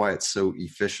this is why it's so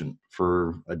efficient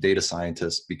for a data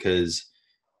scientist, because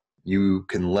you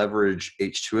can leverage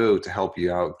H2O to help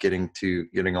you out getting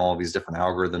all of these different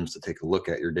algorithms to take a look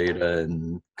at your data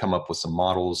and come up with some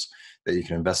models that you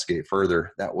can investigate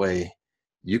further. That way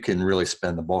you can really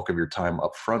spend the bulk of your time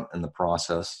up front in the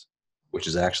process, which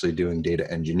is actually doing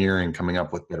data engineering, coming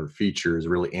up with better features,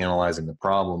 really analyzing the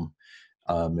problem,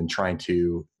 and trying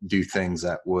to do things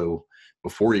that will,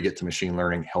 before you get to machine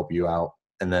learning, help you out,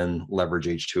 and then leverage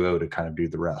H2O to kind of do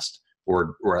the rest,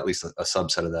 or at least a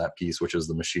subset of that piece, which is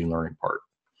the machine learning part.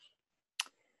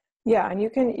 Yeah, and you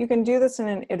can do this in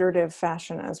an iterative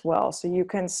fashion as well. So you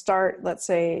can start, let's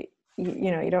say,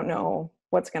 you don't know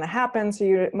what's going to happen, so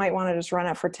you might want to just run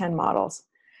it for 10 models.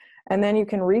 And then you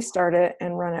can restart it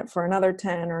and run it for another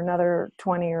 10 or another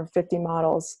 20 or 50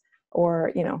 models,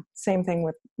 or, same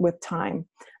thing with time.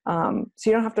 So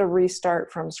you don't have to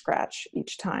restart from scratch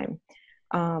each time.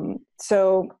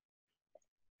 So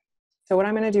what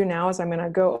I'm going to do now is I'm going to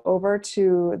go over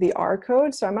to the R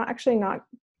code. So I'm actually not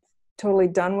totally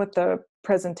done with the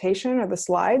presentation or the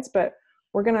slides, but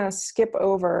we're going to skip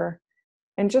over.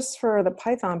 And just for the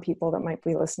Python people that might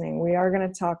be listening, we are going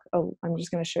to talk, I'm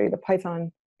just going to show you the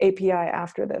Python API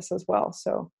after this as well.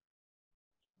 So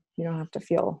you don't have to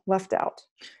feel left out.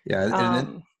 Yeah.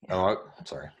 And I'm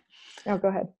sorry. No, go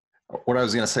ahead. What I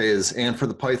was going to say is, and for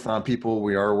the Python people,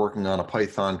 we are working on a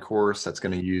Python course that's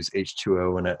going to use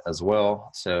H2O in it as well.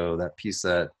 So that piece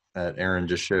that Erin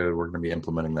just showed, we're going to be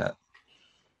implementing that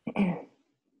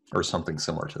or something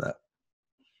similar to that.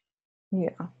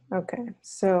 Yeah. Okay.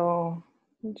 So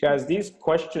guys, these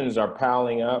questions are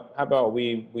piling up. How about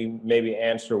we maybe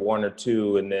answer one or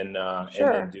two and then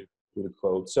sure. and then do the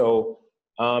code. So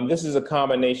this is a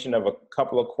combination of a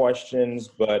couple of questions,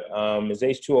 but is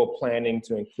H2O planning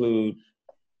to include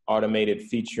automated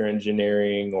feature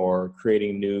engineering or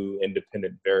creating new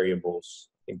independent variables?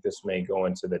 I think this may go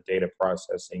into the data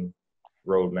processing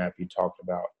roadmap you talked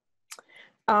about.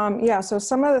 Yeah, so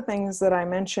some of the things that I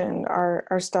mentioned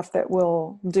are stuff that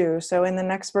we'll do. So in the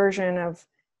next version of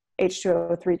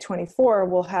H2O 3.24,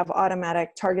 we'll have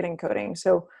automatic target encoding.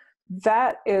 So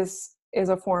that is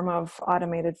a form of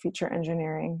automated feature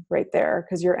engineering right there,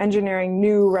 because you're engineering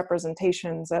new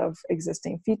representations of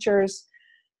existing features.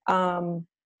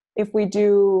 If we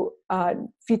do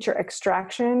feature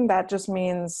extraction, that just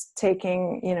means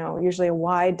taking, usually a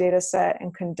wide data set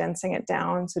and condensing it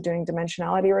down. So doing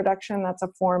dimensionality reduction, that's a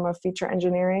form of feature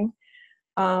engineering.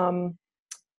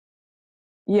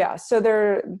 Yeah, so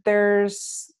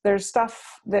there's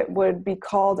stuff that would be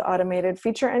called automated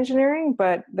feature engineering,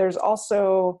 but there's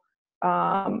also,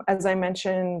 as I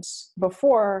mentioned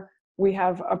before, we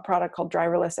have a product called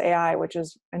driverless AI, which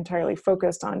is entirely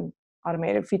focused on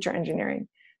automated feature engineering.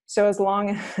 So as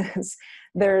long as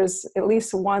there's at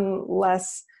least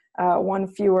one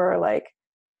fewer like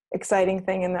exciting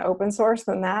thing in the open source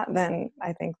than that, then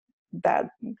I think that,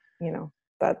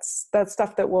 that's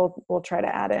stuff that we'll try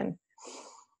to add in.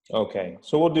 Okay,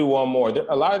 so we'll do one more.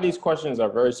 A lot of these questions are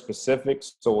very specific,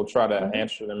 so we'll try to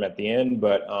answer them at the end,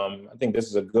 but I think this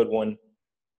is a good one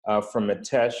from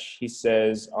Mitesh. He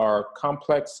says, are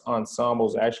complex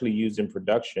ensembles actually used in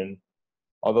production?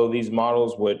 Although these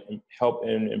models would help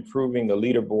in improving the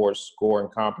leaderboard score in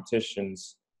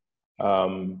competitions,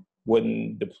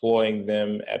 wouldn't deploying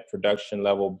them at production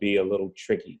level be a little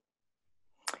tricky?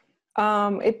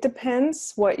 It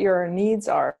depends what your needs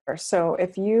are. So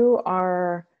if you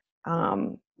are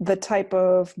the type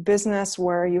of business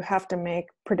where you have to make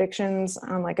predictions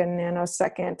on like a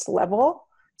nanosecond level,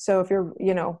 so if you're,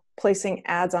 placing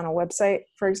ads on a website,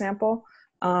 for example,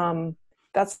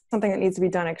 that's something that needs to be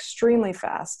done extremely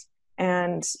fast.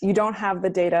 And you don't have the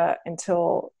data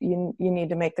until you need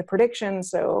to make the prediction.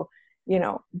 So,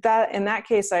 that in that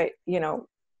case, in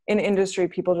industry,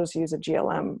 people just use a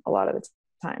GLM a lot of the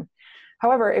time.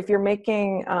 However, if you're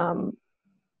making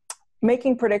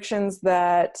predictions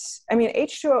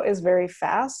H2O is very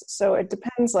fast. So it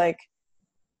depends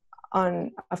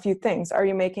on a few things. Are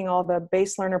you making all the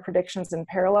base learner predictions in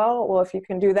parallel? Well, if you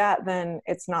can do that, then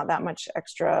it's not that much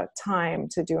extra time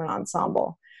to do an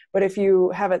ensemble. But if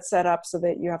you have it set up so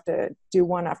that you have to do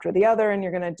one after the other, and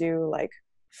you're going to do like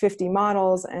 50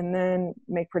 models and then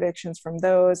make predictions from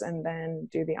those and then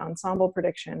do the ensemble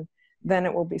prediction, then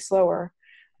it will be slower.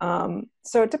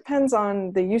 So it depends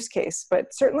on the use case,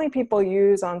 but certainly people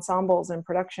use ensembles in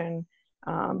production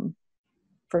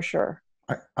for sure.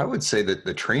 I would say that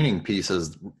the training piece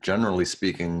is, generally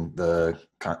speaking, the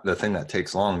thing that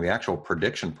takes long, the actual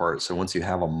prediction part. So once you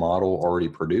have a model already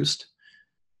produced,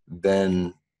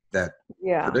 then that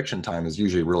prediction time is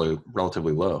usually really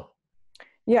relatively low.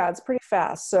 Yeah, it's pretty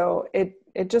fast. So it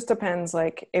just depends,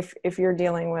 like if you're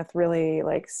dealing with really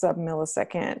like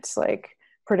sub-millisecond like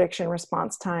prediction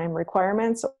response time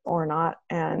requirements or not,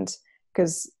 and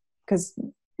because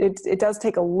it does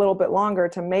take a little bit longer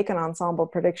to make an ensemble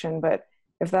prediction, but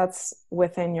if that's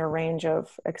within your range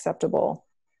of acceptable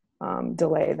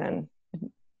delay, then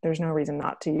there's no reason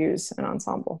not to use an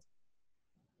ensemble.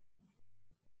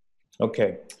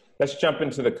 Okay, let's jump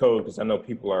into the code because I know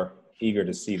people are eager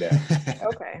to see that.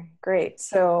 Okay, great.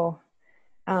 So,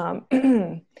 all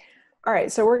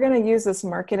right, so we're going to use this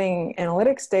marketing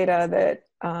analytics data that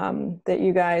that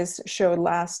you guys showed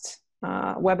last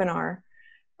webinar.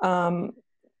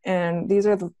 And these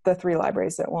are the three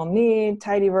libraries that we'll need.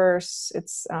 Tidyverse,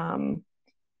 it's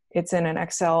in an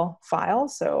Excel file,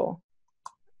 so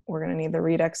we're going to need the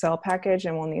read Excel package,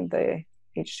 and we'll need the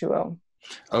H2O.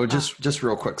 Oh, just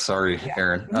real quick. Sorry, Yeah.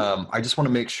 Erin. I just want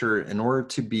to make sure, in order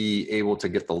to be able to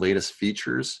get the latest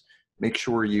features, make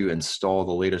sure you install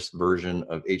the latest version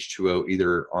of H2O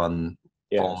either on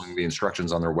following the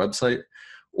instructions on their website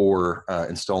or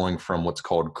installing from what's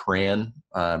called CRAN.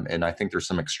 And I think there's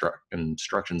some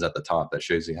instructions at the top that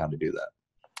shows you how to do that.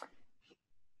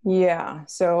 Yeah,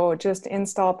 so just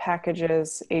install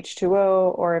packages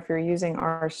H2O, or if you're using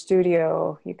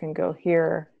RStudio, you can go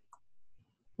here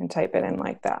and type it in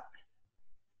like that.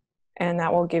 And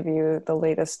that will give you the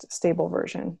latest stable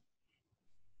version.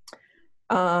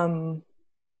 All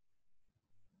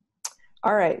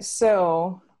right,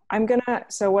 so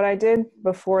so what I did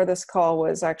before this call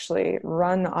was actually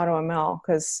run AutoML,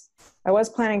 because I was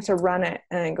planning to run it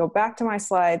and then go back to my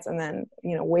slides and then,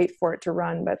 wait for it to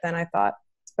run. But then I thought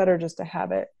it's better just to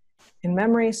have it in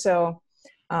memory. So,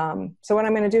 so what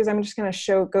I'm going to do is I'm just going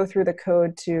to go through the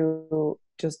code to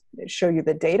just show you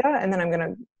the data, and then I'm going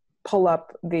to pull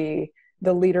up the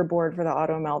leaderboard for the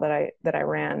AutoML that I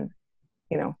ran,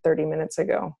 30 minutes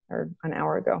ago or an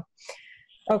hour ago.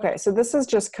 Okay, so this is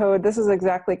just code. This is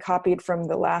exactly copied from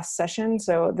the last session.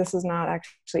 So this is not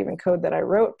actually even code that I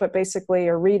wrote, but basically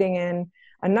you're reading in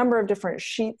a number of different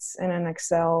sheets in an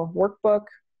Excel workbook.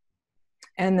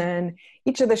 And then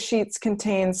each of the sheets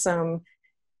contains some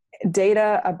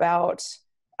data about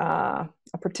a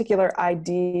particular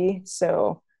ID.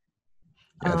 So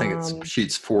yeah, I think it's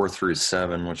sheets 4 through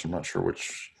 7, which I'm not sure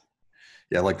which.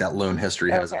 Yeah, like that loan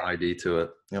history has an ID to it.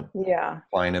 Yep. Yeah.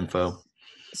 Client info.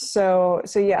 So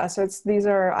these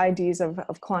are IDs of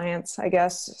clients, I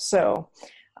guess. So,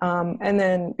 and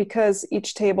then because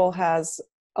each table has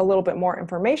a little bit more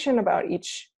information about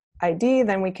each ID,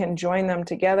 then we can join them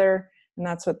together. And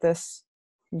that's what this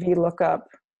VLOOKUP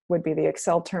would be, the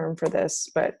Excel term for this.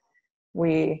 But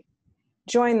we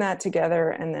join that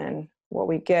together, and then what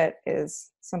we get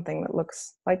is something that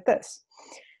looks like this.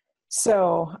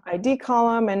 So ID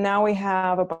column, and now we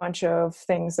have a bunch of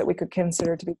things that we could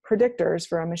consider to be predictors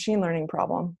for a machine learning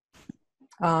problem.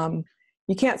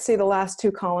 You can't see the last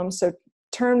two columns, so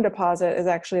term deposit is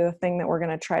actually the thing that we're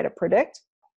going to try to predict,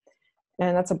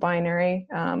 and that's a binary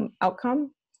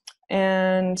outcome.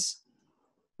 And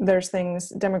there's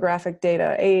things, demographic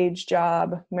data, age,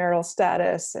 job, marital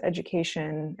status,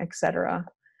 education, etc.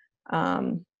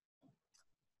 So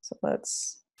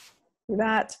let's do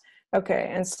that.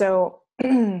 Okay, and so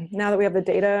now that we have the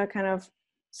data kind of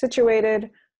situated,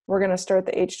 we're going to start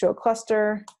the H2O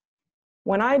cluster.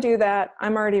 When I do that,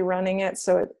 I'm already running it.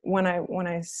 So when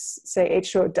I say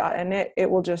H2O.init,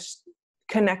 it will just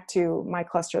connect to my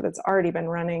cluster that's already been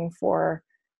running for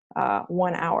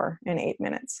 1 hour and 8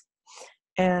 minutes.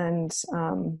 And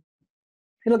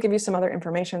it'll give you some other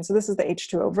information. So this is the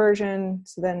H2O version.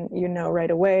 So then you know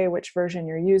right away which version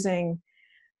you're using.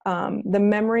 The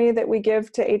memory that we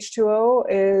give to H2O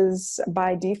is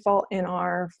by default in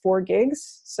our 4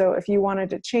 gigs. So if you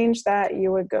wanted to change that,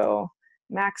 you would go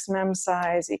max mem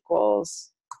size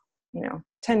equals,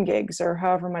 10 gigs or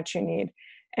however much you need.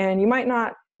 And you might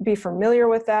not be familiar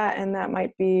with that, and that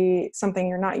might be something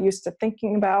you're not used to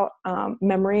thinking about,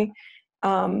 memory.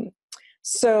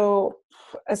 So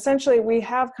essentially we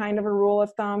have kind of a rule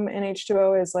of thumb in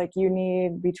H2O is like you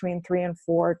need between 3 and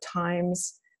 4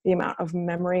 times the amount of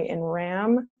memory in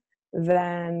RAM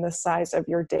than the size of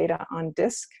your data on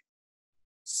disk.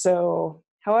 So,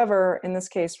 however, in this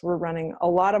case, we're running a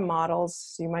lot of models,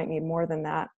 so you might need more than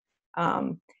that.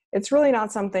 It's really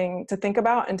not something to think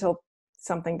about until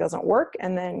something doesn't work,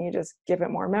 and then you just give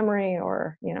it more memory,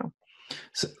 or, on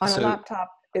a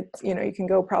laptop, it's, you can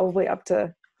go probably up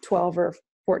to 12 or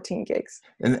 14 gigs.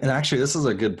 And actually, this is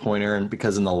a good point, Erin,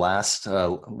 because in the last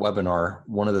webinar,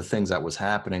 one of the things that was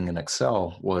happening in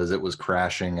Excel was it was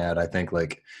crashing at, I think,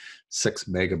 like 6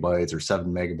 megabytes or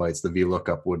 7 megabytes. The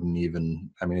VLOOKUP wouldn't even,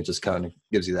 it just kind of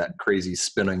gives you that crazy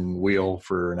spinning wheel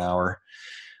for an hour.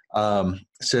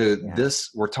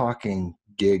 We're talking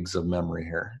gigs of memory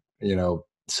here,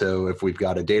 so if we've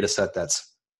got a data set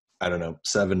that's,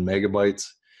 7 megabytes,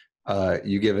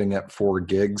 you giving it 4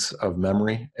 gigs of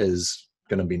memory is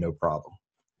going to be no problem.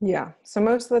 Yeah. So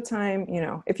most of the time,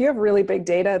 if you have really big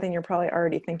data, then you're probably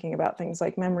already thinking about things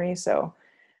like memory. So,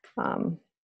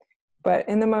 but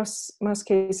in the most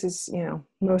cases,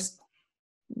 most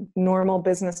normal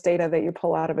business data that you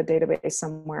pull out of a database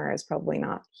somewhere is probably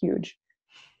not huge.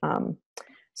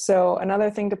 So another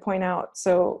thing to point out,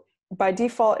 so by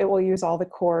default, it will use all the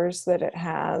cores that it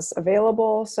has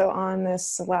available. So on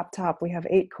this laptop, we have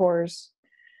 8 cores.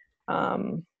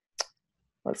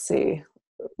 Let's see,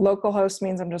 localhost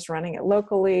means I'm just running it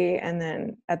locally. And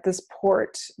then at this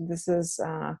port, this is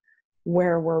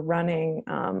where we're running,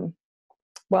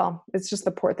 well, it's just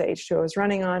the port that H2O is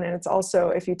running on. And it's also,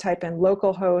 if you type in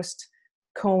localhost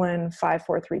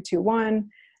 :54321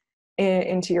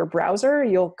 into your browser,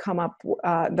 you'll come up,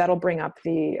 that'll bring up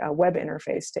the web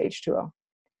interface to H2O.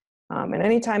 And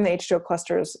anytime the H2O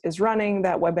cluster is running,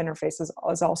 that web interface is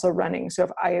also running. So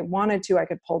if I wanted to, I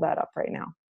could pull that up right now.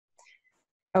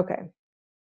 Okay.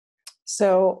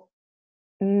 So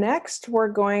next, we're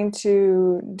going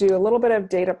to do a little bit of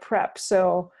data prep.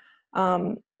 So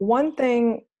one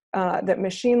thing that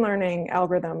machine learning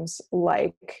algorithms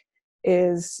like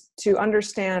is to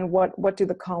understand what do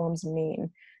the columns mean.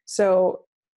 So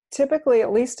typically,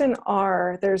 at least in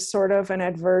R, there's sort of an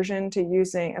aversion to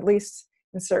using, at least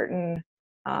in certain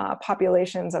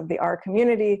populations of the R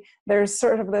community, there's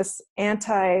sort of this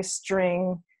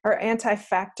anti-string or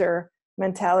anti-factor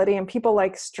mentality, and people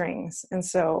like strings. And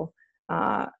so,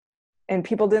 and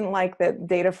people didn't like that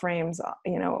data frames,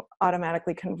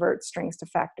 automatically convert strings to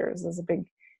factors. There's a big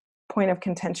point of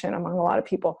contention among a lot of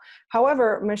people.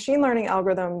 However, machine learning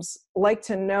algorithms like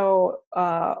to know,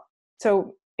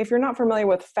 so if you're not familiar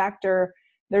with factor,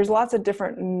 there's lots of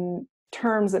different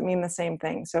terms that mean the same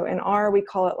thing. So in R, we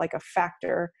call it like a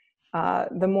factor.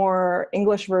 The more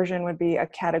English version would be a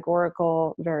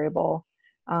categorical variable.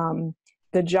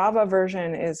 The Java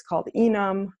version is called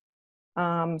enum.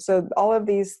 So all of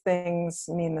these things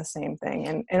mean the same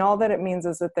thing. And all that it means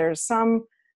is that there's some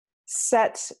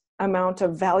set amount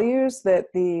of values that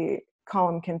the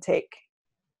column can take.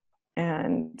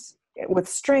 And with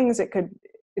strings, it could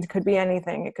be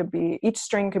anything. It could be, each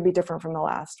string could be different from the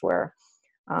last, where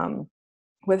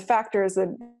with factors,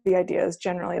 the idea is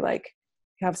generally like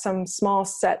you have some small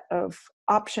set of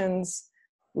options,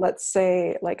 let's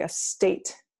say like a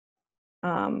state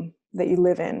that you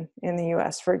live in the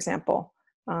US, for example,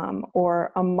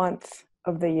 or a month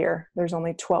of the year. There's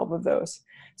only 12 of those.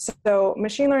 So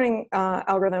machine learning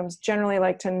algorithms generally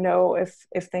like to know if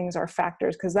things are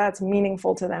factors, because that's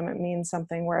meaningful to them. It means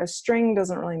something, whereas string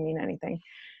doesn't really mean anything.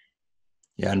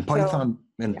 Yeah, in Python,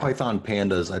 Python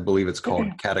pandas, I believe it's called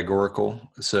categorical.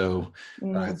 So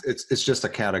it's just a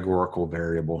categorical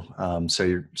variable.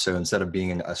 So instead of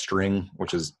being a string,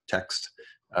 which is text,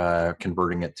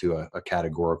 converting it to a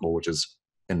categorical, which is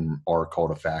in R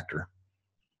called a factor.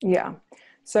 Yeah.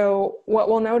 So what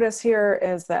we'll notice here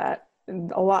is that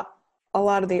a lot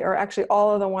of the, or actually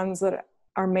all of the ones that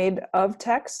are made of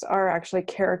text are actually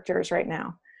characters right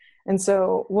now. And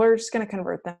so we're just going to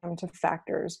convert them to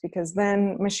factors, because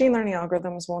then machine learning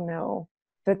algorithms will know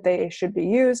that they should be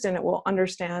used, and it will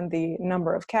understand the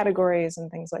number of categories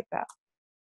and things like that.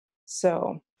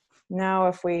 So now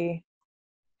if we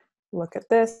look at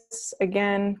this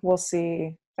again, we'll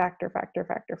see factor, factor,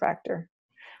 factor, factor.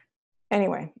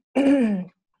 Anyway,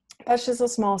 that's just a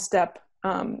small step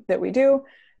that we do.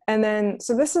 And then,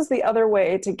 so this is the other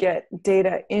way to get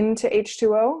data into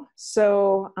H2O.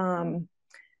 So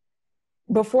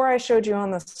before I showed you on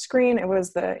the screen, it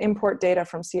was the import data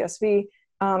from CSV.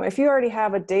 If you already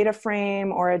have a data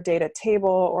frame or a data table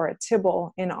or a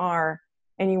tibble in R,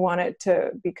 and you want it to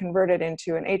be converted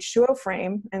into an H2O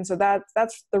frame, and so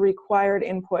that's the required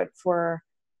input for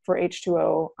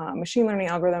H2O machine learning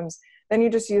algorithms, then you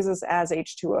just use this as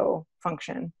H2O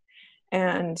function.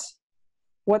 And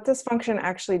what this function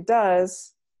actually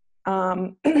does,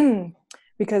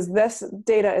 because this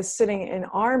data is sitting in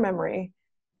our memory,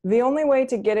 the only way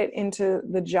to get it into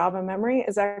the Java memory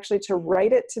is actually to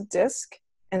write it to disk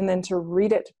and then to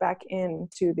read it back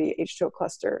into the H2O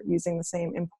cluster using the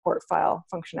same import file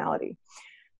functionality.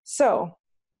 So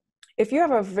if you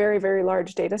have a very, very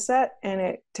large data set and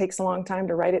it takes a long time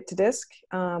to write it to disk,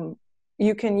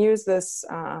 you can use this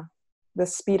the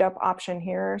speed up option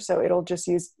here. So it'll just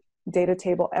use data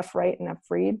table fwrite and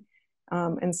fread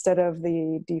instead of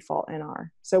the default NR.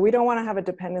 So we don't want to have a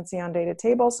dependency on data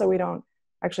table, so we don't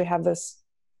actually have this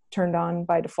turned on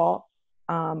by default.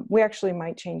 We actually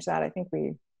might change that. I think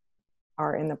we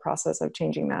are in the process of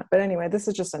changing that. But anyway, this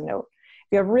is just a note. If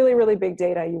you have really, really big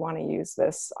data, you want to use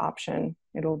this option.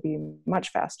 It'll be much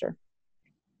faster.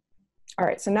 All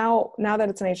right, so now that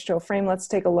it's an H2O frame, let's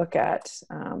take a look at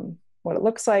what it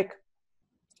looks like.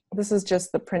 This is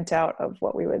just the printout of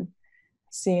what we would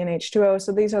see in H2O.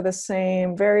 So these are the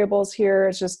same variables here.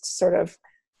 It's just sort of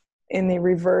in the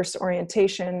reverse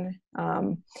orientation.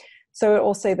 So it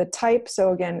will say the type.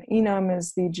 So again, enum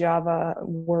is the Java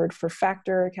word for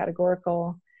factor,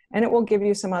 categorical. and it will give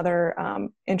you some other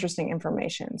interesting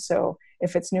information. So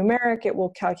if it's numeric, it will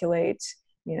calculate,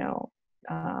 you know,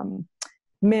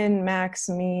 min, max,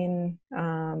 mean,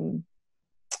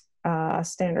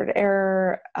 standard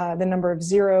error, the number of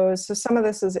zeros. So some of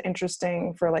this is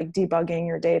interesting for like debugging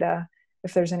your data.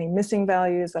 If there's any missing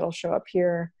values, that'll show up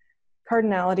here.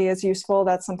 Cardinality is useful.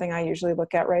 That's something I usually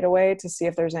look at right away to see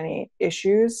if there's any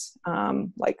issues,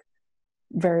 like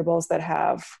variables that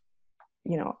have,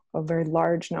 you know, a very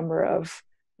large number of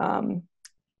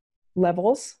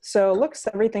levels. So it looks,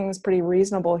 everything's pretty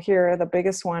reasonable here. The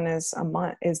biggest one is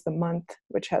the month,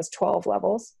 which has 12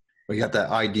 levels. We got that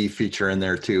ID feature in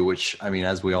there too, which, I mean,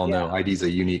 as we all know, ID is a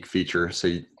unique feature. So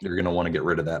you're going to want to get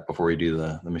rid of that before you do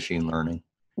the machine learning.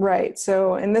 Right.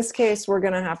 So in this case, we're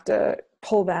going to have to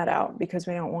pull that out because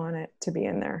we don't want it to be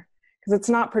in there because it's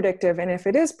not predictive. And if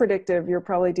it is predictive, you're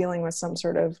probably dealing with some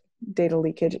sort of data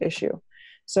leakage issue.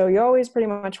 So you always pretty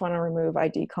much want to remove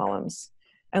ID columns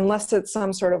unless it's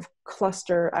some sort of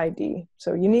cluster ID.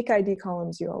 So unique ID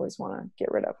columns you always want to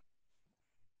get rid of.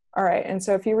 All right. And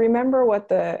so if you remember what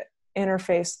the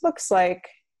interface looks like,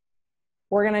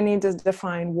 we're going to need to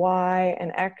define Y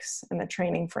and X in the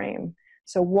training frame.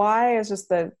 So Y is just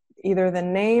either the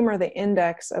name or the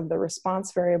index of the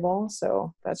response variable.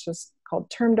 So that's just called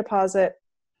term deposit.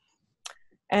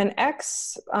 And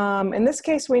X, in this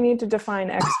case, we need to define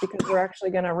X because we're actually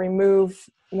going to remove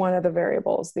one of the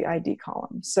variables, the ID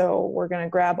column. So we're going to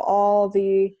grab all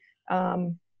the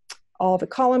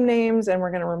column names and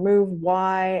we're going to remove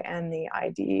Y and the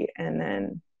ID, and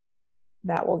then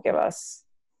that will give us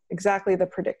exactly the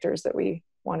predictors that we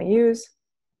want to use.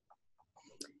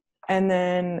 And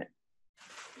then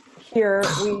here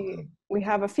we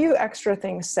have a few extra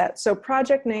things set. So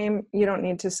project name, you don't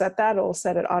need to set that. It'll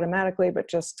set it automatically, but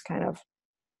just kind of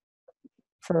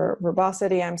for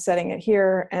verbosity, I'm setting it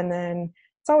here. And then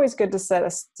it's always good to set a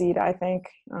seed, I think.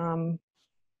 You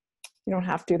don't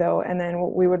have to though. And then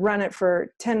we would run it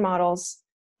for 10 models.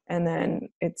 And then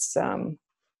it's,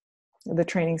 the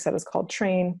training set is called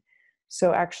train.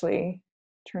 So actually,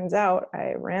 turns out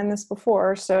I ran this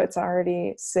before, so it's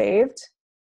already saved.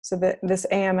 So that this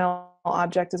AML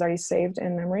object is already saved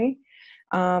in memory.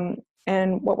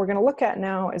 And what we're going to look at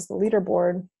now is the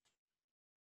leaderboard.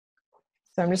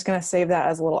 So I'm just going to save that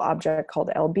as a little object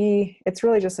called LB. It's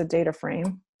really just a data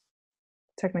frame.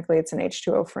 Technically, it's an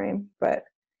H2O frame. But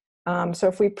so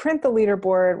if we print the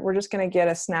leaderboard, we're just going to get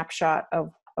a snapshot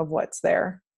of what's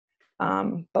there.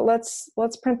 But let's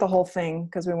print the whole thing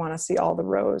because we want to see all the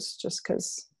rows just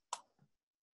because,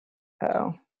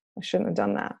 oh, I shouldn't have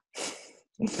done that.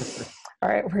 All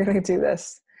right, we're going to do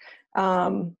this.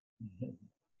 There's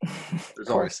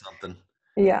always something.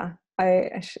 Yeah,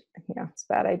 yeah, it's a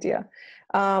bad idea.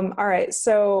 All right,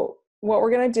 so what we're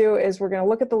going to do is we're going to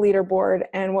look at the leaderboard,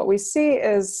 and what we see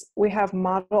is we have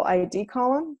model ID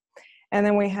column, and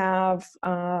then we have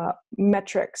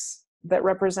metrics that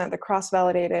represent the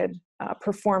cross-validated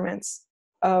performance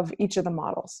of each of the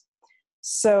models.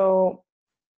 So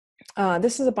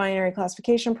this is a binary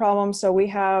classification problem. So we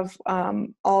have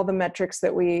all the metrics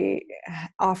that we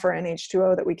offer in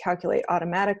H2O that we calculate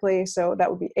automatically. So that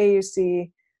would be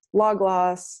AUC, log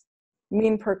loss,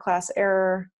 mean per class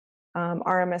error,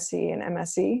 RMSE, and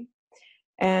MSE.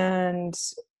 And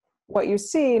what you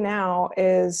see now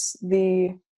is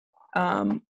the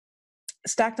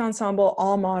stacked ensemble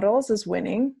all models is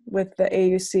winning with the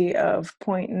AUC of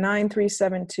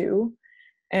 0.9372.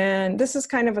 And this is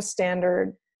kind of a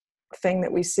standard thing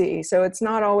that we see. So it's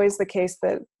not always the case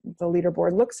that the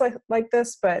leaderboard looks like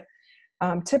this, but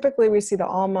typically we see the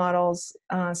all models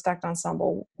stacked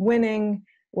ensemble winning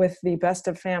with the best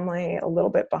of family a little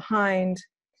bit behind.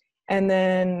 And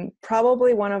then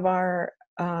probably one of our,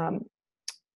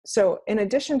 so in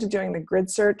addition to doing the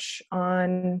grid search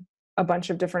on a bunch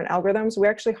of different algorithms, we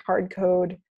actually hard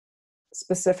code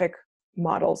specific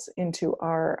models into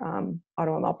our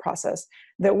AutoML process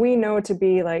that we know to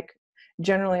be like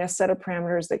generally a set of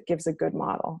parameters that gives a good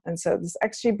model. And so this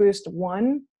XGBoost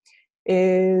 1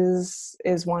 is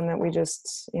one that we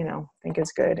just, think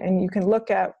is good. And you can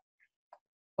look at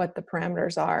what the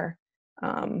parameters are.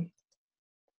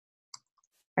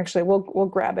 Actually, we'll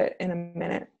grab it in a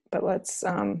minute, but let's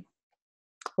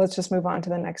just move on to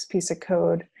the next piece of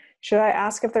code. Should I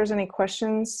ask if there's any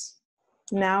questions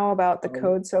now about the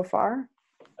code so far?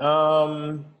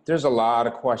 There's a lot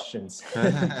of questions,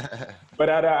 but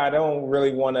I don't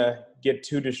really want to get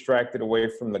too distracted away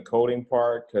from the coding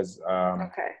part because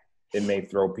it may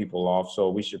throw people off.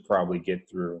 So we should probably get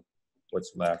through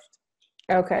what's left.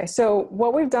 Okay, so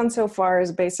what we've done so far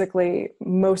is basically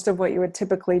most of what you would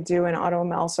typically do in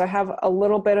AutoML. So I have a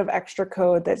little bit of extra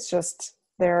code that's just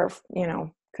there,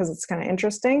 because it's kind of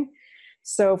interesting.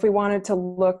 So if we wanted to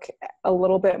look a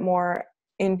little bit more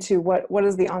into what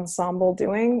is the ensemble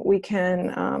doing, we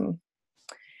can,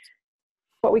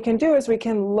 what we can do is we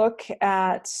can look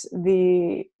at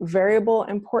the variable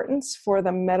importance for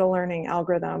the meta-learning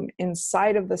algorithm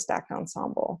inside of the stacked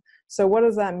ensemble. So what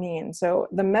does that mean? So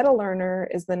the meta-learner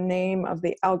is the name of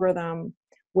the algorithm,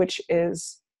 which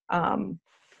is,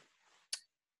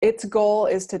 its goal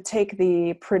is to take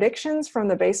the predictions from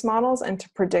the base models and to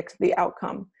predict the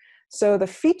outcome. So the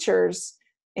features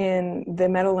in the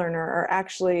meta-learner are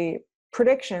actually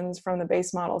predictions from the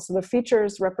base model. So the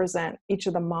features represent each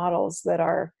of the models that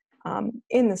are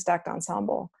in the stacked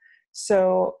ensemble.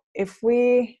 So if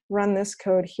we run this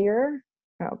code here,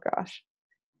 oh gosh,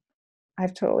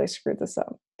 I've totally screwed this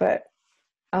up, but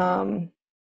I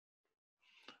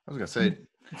was gonna say,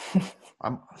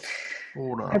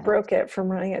 hold on. I broke it from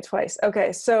running it twice.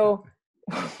 Okay, so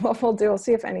what we'll do, we'll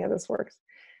see if any of this works.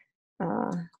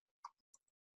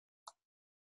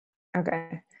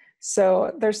 Okay,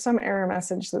 so there's some error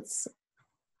message that's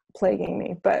plaguing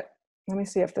me, but let me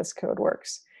see if this code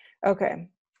works. Okay,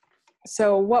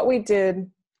 so what we did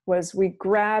was we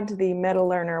grabbed the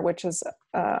meta-learner, which is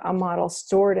a model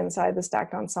stored inside the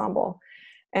stacked ensemble.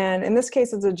 And in this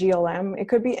case, it's a GLM. It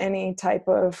could be any type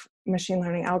of machine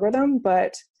learning algorithm,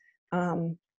 but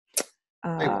the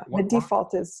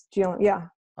default is GLM. Yeah.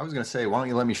 I was going to say, why don't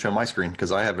you let me show my screen?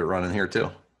 Because I have it running here too.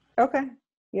 Okay.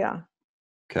 Yeah.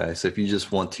 Okay. So if you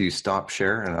just want to stop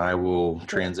share, and I will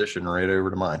transition right over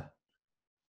to mine.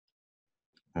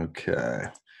 Okay.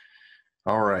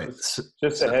 All right.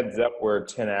 Just a heads up, we're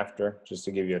 10 after, just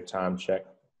to give you a time check.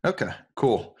 Okay,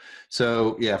 cool.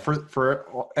 So yeah,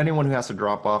 for anyone who has to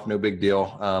drop off, no big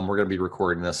deal. We're going to be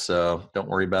recording this, so don't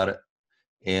worry about it.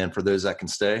 And for those that can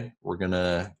stay, we're going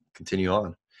to continue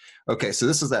on. Okay, so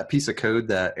this is that piece of code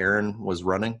that Erin was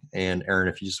running. And Erin,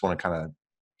 if you just want to kind of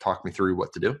talk me through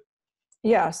what to do.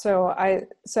 Yeah, so I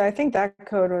think that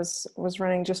code was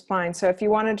running just fine. So if you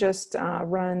want to just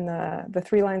run the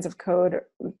 3 lines of code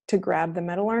to grab the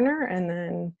meta-learner, and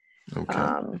then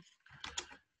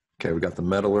okay, we got the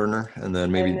meta-learner, and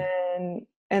then maybe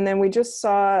and then we just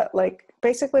saw, like,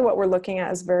 basically what we're looking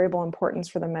at is variable importance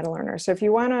for the meta-learner. So if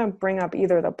you want to bring up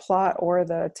either the plot or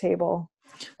the table,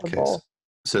 or both.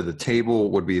 So the table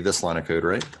would be this line of code,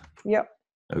 right? Yep.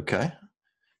 Okay.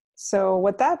 So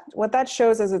what that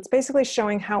shows is it's basically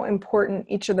showing how important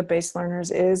each of the base learners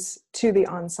is to the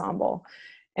ensemble.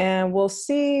 And we'll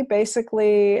see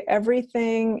basically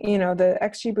everything, you know, the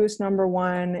XGBoost number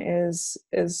 1 is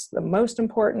the most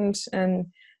important. And,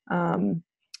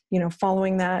 you know,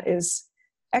 following that is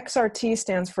XRT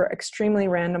stands for extremely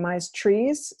randomized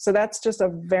trees. So that's just a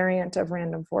variant of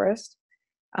random forest.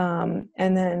 And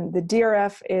then the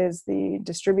DRF is the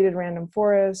distributed random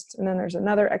forest. And then there's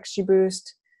another XGBoost.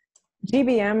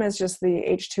 GBM is just the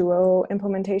H2O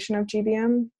implementation of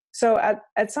GBM. So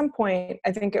at some point,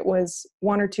 I think it was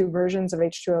 1 or 2 versions of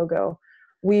H2O ago,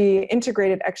 we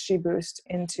integrated XGBoost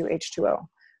into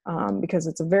H2O because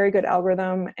it's a very good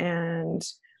algorithm, and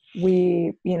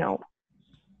we, you know,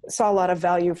 saw a lot of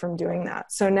value from doing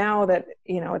that. So now that,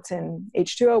 you know, it's in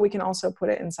H2O, we can also put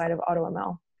it inside of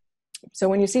AutoML. So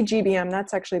when you see GBM,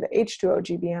 that's actually the H2O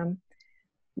GBM,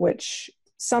 which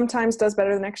sometimes does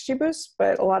better than XGBoost,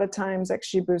 but a lot of times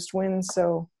XGBoost wins.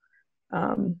 So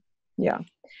yeah.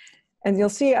 And you'll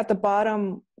see at the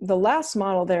bottom, the last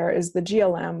model there is the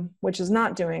GLM, which is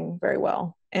not doing very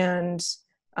well, and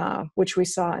which we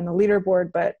saw in the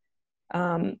leaderboard, but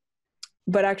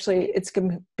actually it's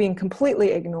being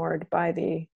completely ignored by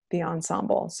the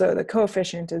ensemble. So the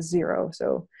coefficient is 0.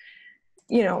 So,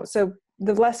 you know, so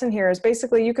the lesson here is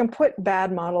basically you can put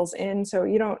bad models in, so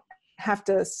you don't have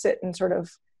to sit and sort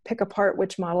of pick apart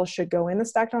which models should go in the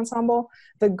stacked ensemble.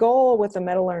 The goal with the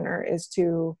meta-learner is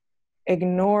to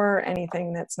ignore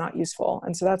anything that's not useful.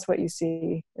 And so that's what you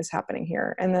see is happening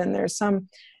here. And then there's some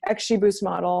XGBoost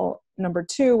model number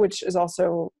 2, which is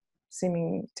also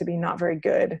seeming to be not very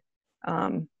good.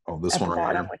 This one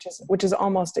right here, which is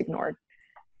almost ignored.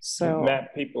 So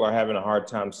Matt, people are having a hard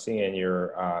time seeing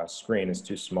your screen. It's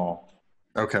too small.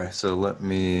 Okay, so let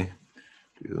me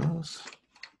do this.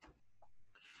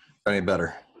 Any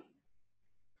better?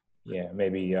 Yeah,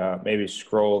 maybe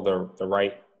scroll the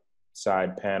right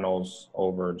side panels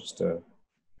over just to.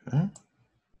 Okay.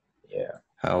 Yeah.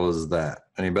 How is that?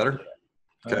 Any better?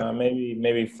 Okay.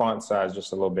 Maybe font size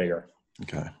just a little bigger.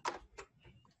 Okay.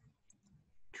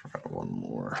 Try one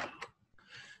more.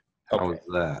 How is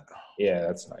that? Yeah,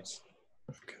 that's nice.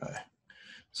 Okay.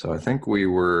 So I think we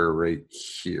were right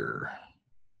here.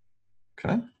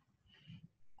 Okay.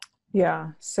 yeah,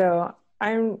 so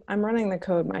I'm running the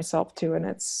code myself too, and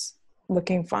it's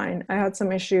looking fine. I had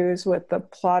some issues with the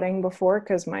plotting before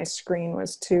because my screen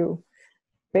was too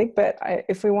big, but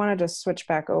if we wanted to switch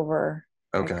back over,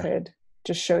 I Okay. could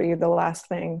just show you the last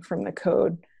thing from the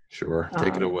code. Sure.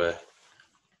 Take it away.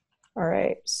 All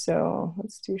right, so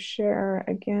let's do share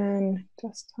again,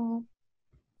 desktop.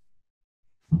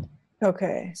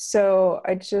 Okay, so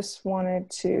I just wanted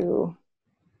to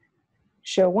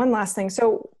show one last thing.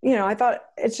 So, I thought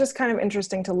it's just kind of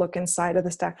interesting to look inside of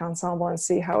the Stacked Ensemble and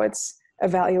see how it's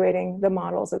evaluating the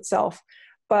models itself.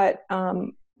 But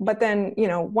then,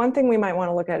 one thing we might want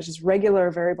to look at is just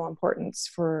regular variable importance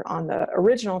on the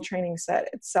original training set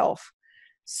itself.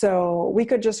 So we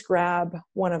could just grab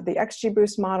one of the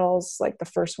XGBoost models, like the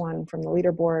first one from the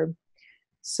leaderboard.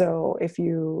 So if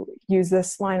you use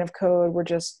this line of code, we're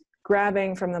just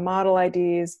grabbing from the model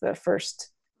IDs the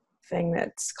first thing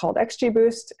that's called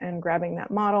XGBoost and grabbing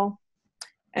that model.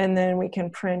 And then we can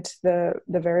print the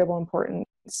variable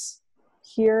importance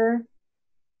here.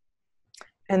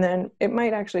 And then it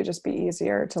might actually just be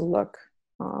easier to look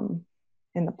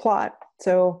in the plot.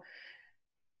 So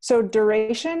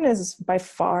duration is by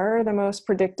far the most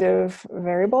predictive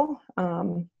variable.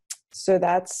 So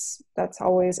that's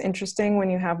always interesting when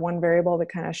you have one variable that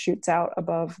kind of shoots out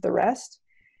above the rest.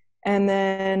 And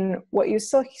then what you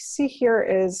still see here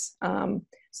is,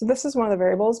 so this is one of the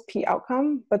variables, P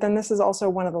outcome, but then this is also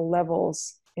one of the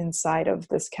levels inside of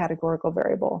this categorical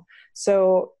variable.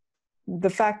 So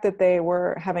the fact that they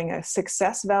were having a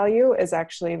success value is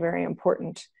actually very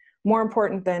important, more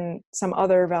important than some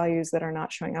other values that are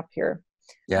not showing up here.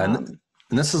 Yeah, and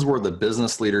this is where the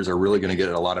business leaders are really going to get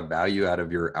a lot of value out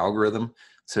of your algorithm.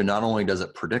 So not only does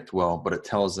it predict well, but it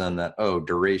tells them that,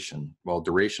 duration. Well,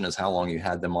 duration is how long you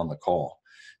had them on the call.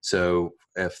 So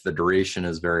if the duration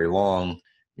is very long,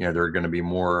 they're going to be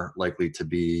more likely to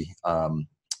be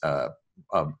a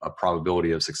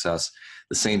probability of success.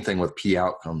 The same thing with P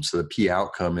outcome. So the P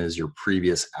outcome is your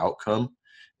previous outcome.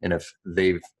 And if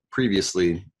they've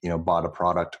previously, bought a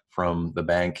product from the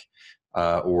bank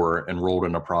or enrolled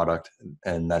in a product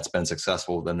and that's been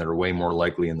successful, then they're way more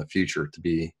likely in the future to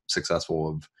be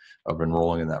successful of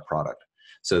enrolling in that product.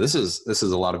 So this is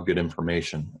a lot of good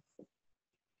information.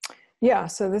 Yeah,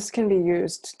 so this can be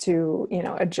used to,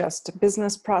 adjust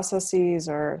business processes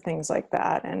or things like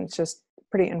that. And it's just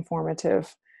pretty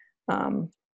informative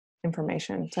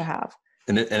information to have.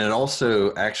 And it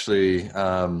also actually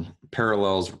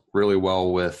parallels really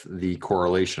well with the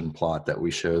correlation plot that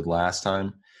we showed last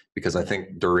time, because I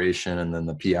think duration and then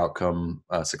the P outcome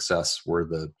success were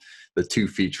the two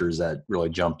features that really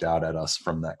jumped out at us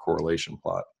from that correlation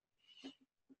plot.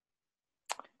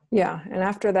 Yeah, and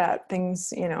after that,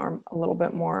 things, are a little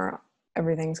bit more,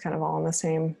 everything's kind of all on the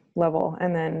same level.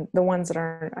 And then the ones that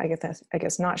are, I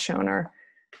guess not shown are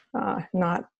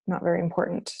not very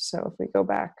important. So if we go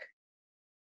back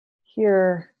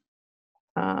here,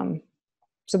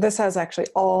 so this has actually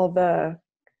all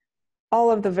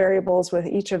of the variables with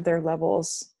each of their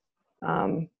levels,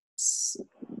 in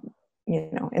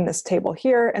this table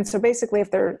here. And so basically,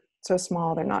 if they're so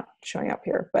small, they're not showing up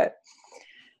here. But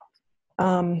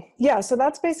yeah, so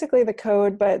that's basically the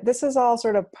code. But this is all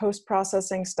sort of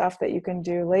post-processing stuff that you can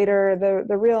do later.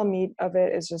 The real meat of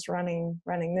it is just running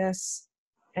this,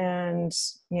 and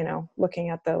looking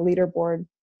at the leaderboard.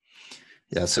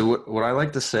 Yeah. So what I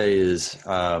like to say is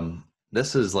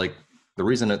this is like the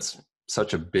reason it's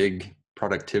such a big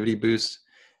productivity boost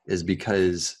is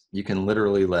because you can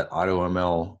literally let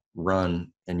AutoML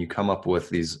run and you come up with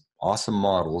these awesome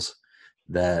models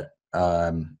that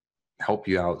help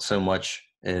you out so much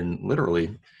in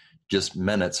literally just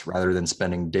minutes rather than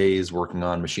spending days working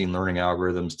on machine learning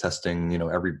algorithms, testing,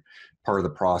 every part of the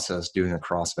process, doing a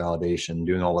cross validation,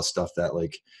 doing all the stuff that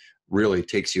really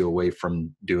takes you away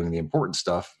from doing the important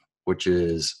stuff, which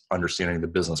is understanding the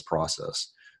business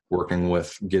process, working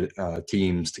with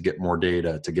teams to get more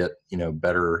data, to get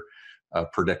better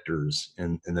predictors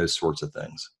and those sorts of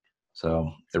things.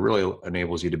 So it really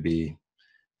enables you to be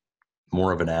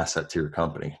more of an asset to your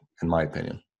company, in my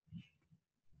opinion.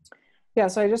 Yeah,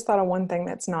 so I just thought of one thing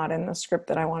that's not in the script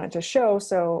that I wanted to show.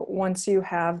 So once you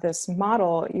have this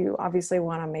model, you obviously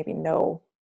want to maybe know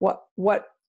what were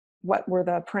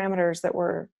the parameters that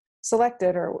were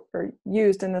selected or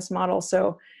used in this model.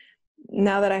 So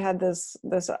now that I had this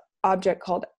object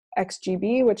called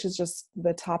XGB, which is just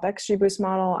the top XGBoost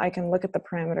model, I can look at the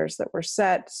parameters that were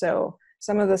set. So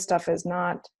some of the stuff is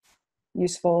not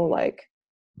useful, like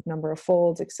number of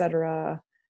folds, et cetera.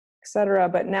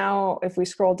 But now if we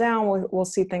scroll down, we'll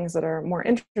see things that are more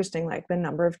interesting, like the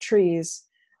number of trees.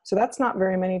 So that's not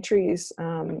very many trees,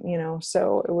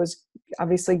 so it was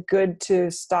obviously good to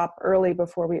stop early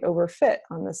before we overfit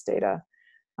on this data.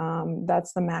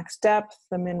 That's the max depth,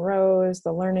 the min rows,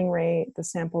 the learning rate, the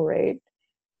sample rate.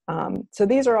 So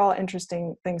these are all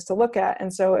interesting things to look at.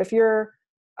 And so if you're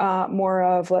more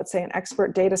of, let's say, an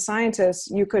expert data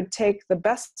scientist, you could take the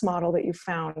best model that you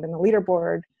found in the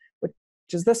leaderboard, which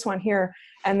is this one here,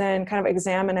 and then kind of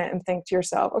examine it and think to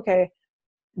yourself, okay,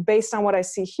 based on what I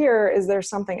see here, is there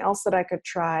something else that I could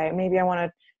try? Maybe I want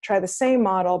to try the same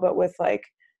model, but with like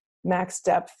max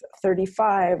depth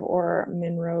 35 or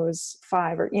min rows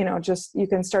 5, or, you know, just, you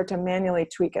can start to manually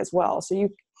tweak as well. So you,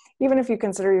 even if you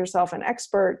consider yourself an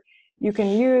expert, you can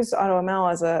use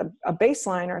AutoML as a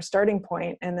baseline or a starting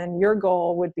point, and then your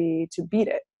goal would be to beat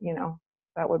it. You know,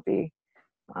 that would be,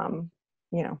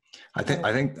 you know. I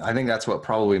think that's what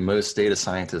probably most data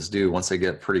scientists do once they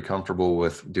get pretty comfortable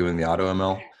with doing the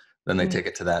AutoML. Then they take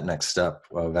it to that next step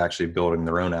of actually building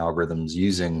their own algorithms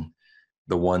using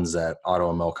the ones that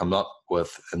AutoML come up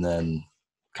with, and then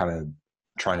kind of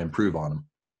try and improve on them.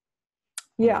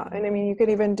 Yeah, and I mean, you could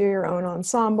even do your own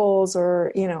ensembles,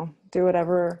 or, you know, do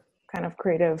whatever kind of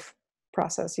creative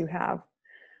process you have.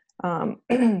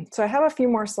 So I have a few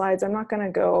more slides. I'm not going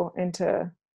to go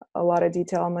into a lot of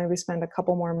detail. I'll maybe spend a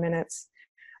couple more minutes.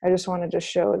 I just wanted to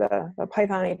show the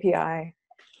Python API.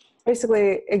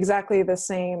 Basically exactly the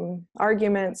same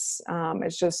arguments.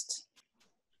 It's just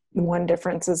one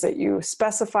difference is that you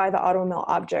specify the AutoML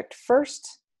object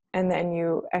first, and then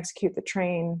you execute the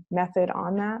train method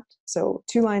on that. So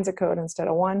 2 lines of code instead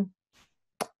of 1.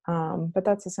 But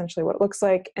that's essentially what it looks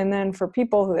like. And then for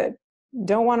people that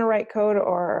don't want to write code,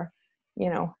 or, you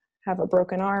know, have a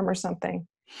broken arm or something,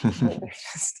 they're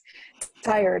just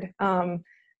tired.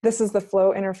 This is the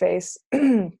flow interface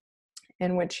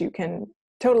in which you can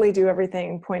totally do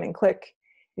everything point and click.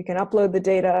 You can upload the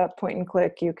data, point and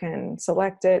click, you can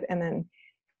select it, and then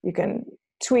you can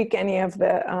tweak any of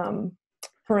the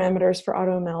parameters for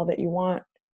AutoML that you want.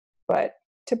 But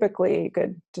typically you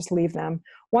could just leave them.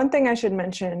 One thing I should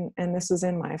mention, and this is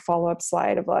in my follow-up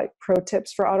slide of like pro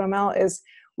tips for AutoML, is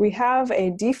we have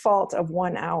a default of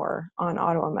 1 hour on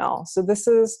AutoML. So this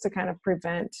is to kind of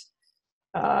prevent,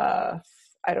 I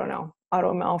don't know,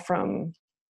 AutoML from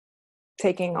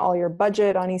taking all your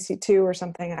budget on EC2 or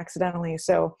something accidentally.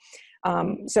 So,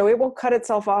 so it will cut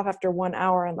itself off after 1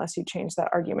 hour unless you change that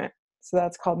argument. So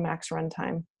that's called max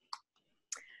runtime.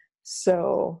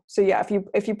 So yeah,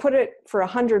 if you put it for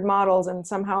 100 models and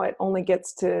somehow it only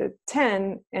gets to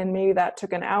 10, and maybe that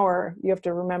took an hour, you have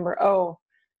to remember, oh,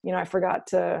 you know, I forgot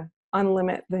to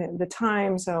unlimit the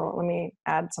time, so let me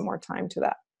add some more time to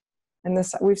that. And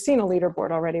this, we've seen a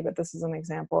leaderboard already, but this is an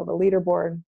example of a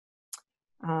leaderboard.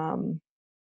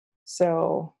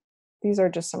 So these are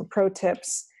just some pro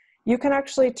tips. You can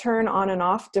actually turn on and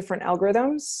off different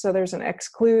algorithms. So there's an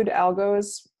exclude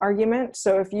algos argument.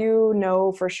 So if you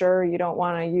know for sure you don't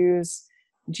want to use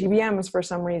GBMs for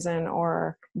some reason,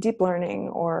 or deep learning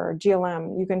or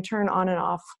GLM, you can turn on and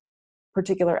off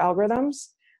particular algorithms.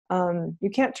 You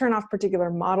can't turn off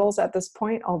particular models at this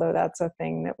point, although that's a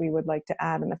thing that we would like to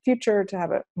add in the future to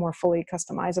have it more fully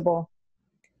customizable.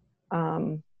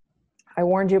 I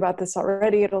warned you about this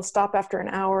already. It'll stop after an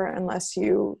hour unless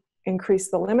you increase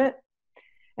the limit.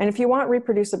 And if you want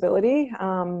reproducibility,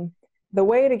 the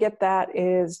way to get that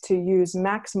is to use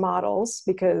max models,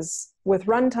 because with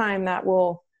runtime that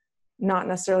will not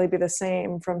necessarily be the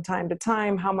same from time to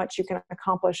time, how much you can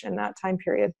accomplish in that time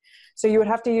period. So you would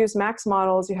have to use max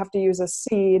models, you have to use a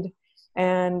seed,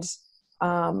 and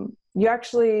you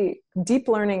actually, deep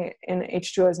learning in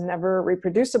H2O is never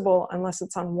reproducible unless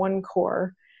it's on 1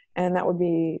 core, and that would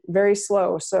be very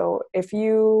slow. So if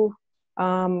you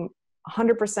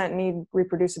 100% need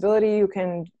reproducibility, you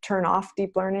can turn off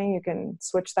deep learning, you can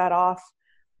switch that off,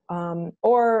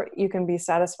 or you can be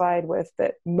satisfied with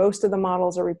that most of the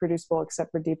models are reproducible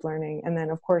except for deep learning. And then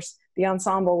of course, the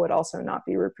ensemble would also not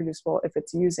be reproducible if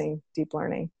it's using deep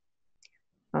learning.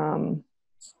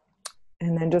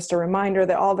 And then just a reminder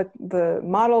that all the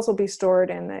models will be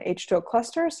stored in the H2O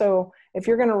cluster. So if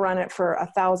you're going to run it for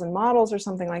 1,000 models or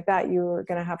something like that, you're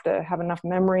going to have enough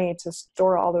memory to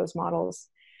store all those models.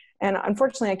 And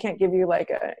unfortunately, I can't give you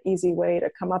like an easy way to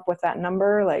come up with that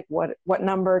number, like what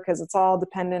number, because it's all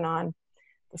dependent on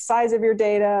the size of your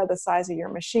data, the size of your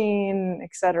machine,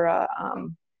 et cetera.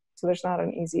 So there's not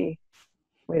an easy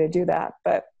way to do that.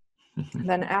 But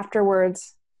then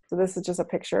afterwards, so this is just a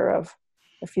picture of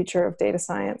the future of data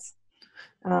science.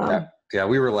 Yeah,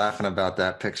 we were laughing about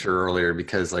that picture earlier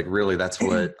because like really that's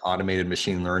what automated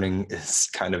machine learning is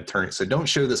kind of turning. So don't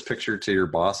show this picture to your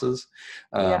bosses,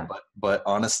 but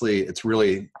honestly, it's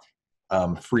really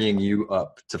freeing you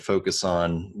up to focus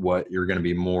on what you're going to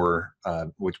be more,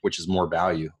 which is more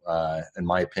value, in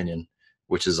my opinion,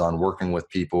 which is on working with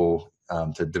people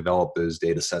to develop those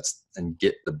data sets and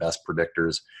get the best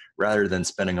predictors, rather than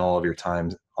spending all of your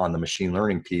time on the machine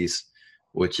learning piece,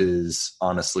 which is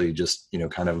honestly just,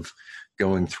 kind of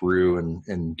going through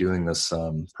and doing this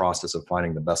process of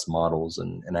finding the best models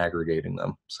and aggregating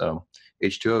them. So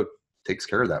H2O takes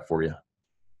care of that for you.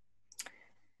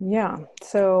 Yeah,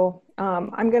 so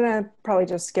I'm going to probably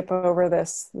just skip over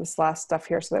this last stuff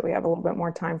here so that we have a little bit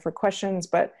more time for questions.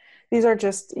 But these are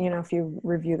just, if you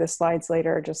review the slides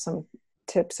later, just some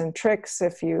tips and tricks.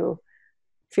 If you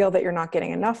feel that you're not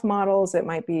getting enough models, it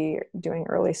might be doing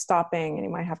early stopping, and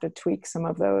you might have to tweak some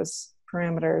of those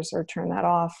parameters or turn that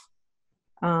off.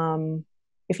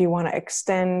 If you want to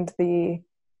extend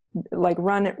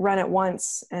run it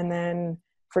once and then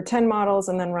for 10 models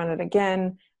and then run it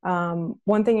again.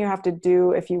 One thing you have to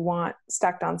do if you want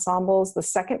stacked ensembles the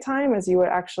second time is you would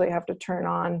actually have to turn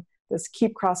on this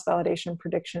keep cross-validation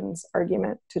predictions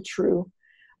argument to true.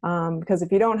 Because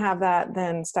if you don't have that,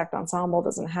 then stacked ensemble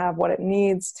doesn't have what it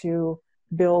needs to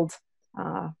build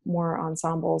more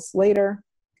ensembles later,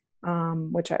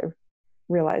 which I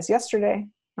realized yesterday.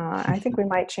 I think we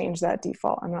might change that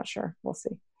default. I'm not sure. We'll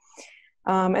see.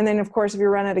 And then, of course, if you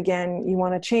run it again, you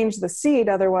want to change the seed.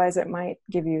 Otherwise, it might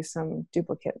give you some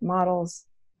duplicate models.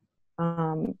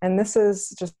 And this is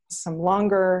just some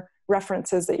longer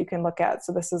references that you can look at.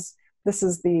 So this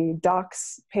is the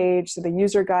docs page, so the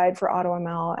user guide for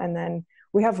AutoML. And then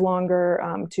we have longer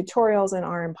tutorials in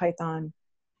R and Python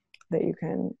that you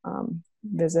can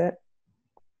visit.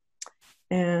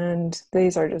 And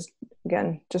these are just,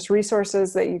 again, just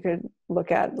resources that you could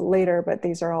look at later, but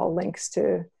these are all links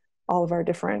to all of our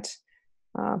different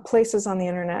places on the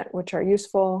internet, which are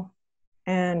useful.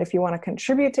 And if you want to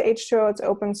contribute to H2O, it's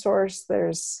open source.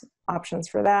 There's options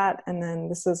for that. And then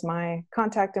this is my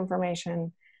contact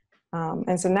information.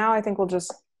 And so now I think we'll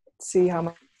just see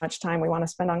how much time we want to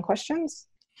spend on questions.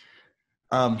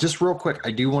 Just real quick,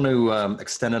 I do want to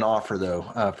extend an offer,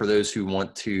 though, for those who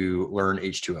want to learn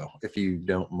H2O, if you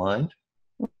don't mind.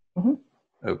 Mm-hmm.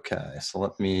 Okay, so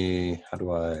let me, how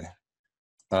do I,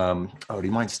 do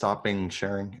you mind stopping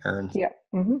sharing, Erin? Yeah.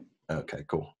 Mm-hmm. Okay,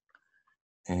 cool.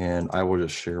 And I will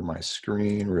just share my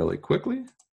screen really quickly.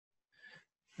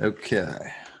 Okay,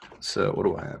 so what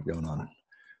do I have going on?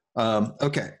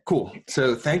 Okay, cool.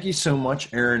 So thank you so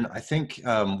much, Erin. I think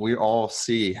we all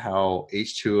see how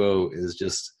H2O is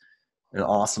just an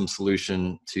awesome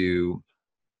solution to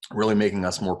really making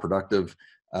us more productive.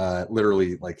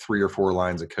 Literally like 3 or 4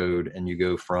 lines of code, and you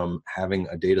go from having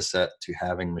a data set to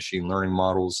having machine learning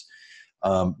models.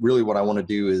 Really what I want to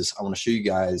do is I want to show you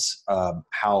guys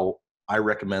how I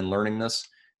recommend learning this.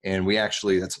 And we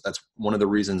actually, that's one of the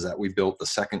reasons that we built the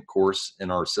second course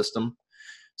in our system.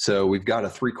 So we've got a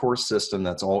 3-course system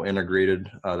that's all integrated.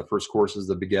 The first course is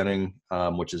the beginning,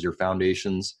 which is your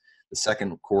foundations. The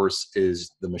second course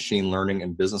is the machine learning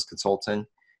and business consulting.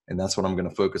 And that's what I'm going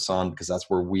to focus on because that's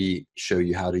where we show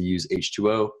you how to use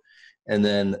H2O. And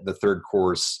then the third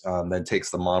course then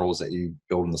takes the models that you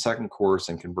build in the second course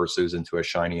and converts those into a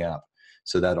Shiny app.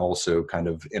 So that also kind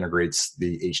of integrates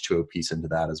the H2O piece into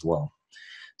that as well.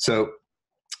 So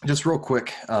just real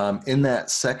quick, in that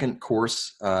second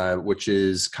course, which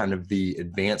is kind of the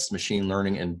advanced machine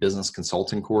learning and business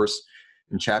consulting course,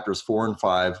 in chapters 4 and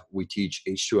 5, we teach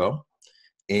H2O.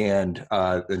 And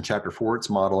in chapter 4, it's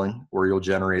modeling, where you'll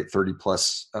generate 30+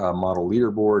 model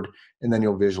leaderboard, and then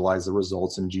you'll visualize the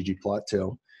results in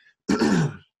ggplot2.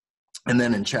 And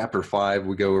then in chapter 5,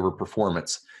 we go over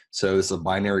performance. So this is a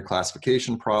binary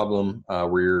classification problem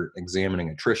where you're examining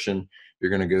attrition. You're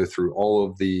going to go through all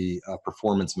of the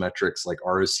performance metrics like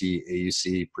ROC,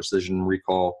 AUC, precision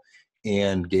recall,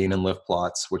 and gain and lift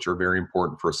plots, which are very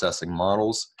important for assessing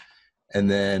models. And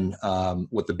then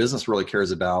what the business really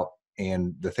cares about,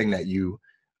 and the thing that you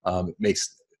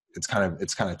makes it's kind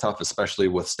of tough, especially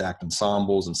with stacked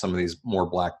ensembles and some of these more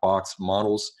black box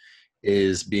models,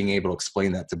 is being able to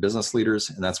explain that to business leaders.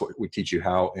 And that's what we teach you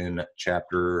how in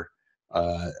chapter,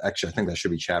 actually, I think that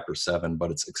should be chapter 7, but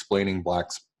it's explaining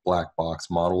black box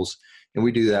models. And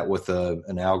we do that with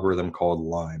an algorithm called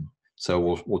LIME.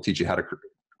 So we'll teach you how to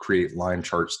create line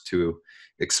charts to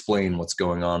explain what's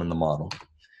going on in the model.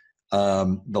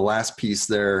 The last piece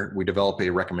there, we develop a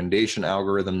recommendation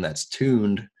algorithm that's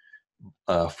tuned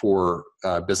for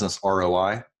business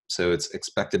ROI. So it's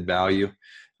expected value.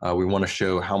 We want to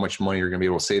show how much money you're going to be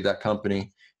able to save that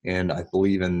company. And I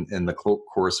believe in the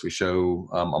course, we show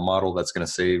a model that's going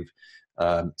to save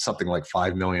something like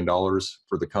 $5 million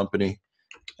for the company.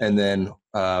 And then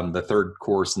the third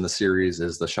course in the series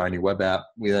is the Shiny web app.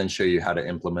 We then show you how to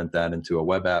implement that into a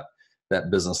web app that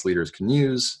business leaders can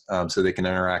use so they can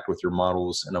interact with your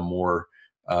models in a more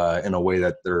in a way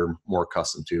that they're more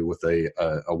accustomed to with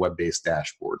a web-based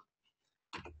dashboard.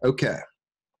 Okay,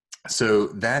 so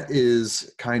that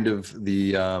is kind of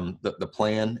the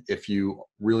plan. If you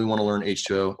really want to learn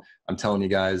H2O, I'm telling you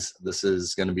guys, this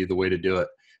is going to be the way to do it.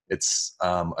 It's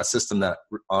a system that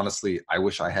honestly I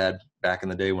wish I had back in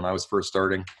the day when I was first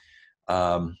starting.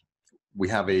 We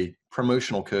have a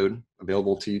promotional code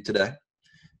available to you today.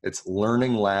 It's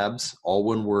Learning Labs, all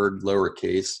one word,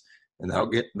 lowercase, and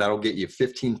that'll get you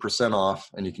 15% off,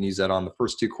 and you can use that on the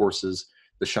first 2 courses.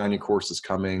 The Shiny course is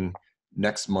coming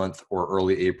next month or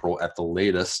early April at the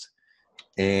latest.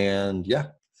 And yeah,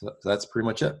 so that's pretty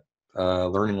much it.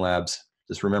 Learning Labs,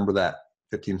 just remember that,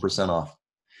 15% off.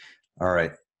 All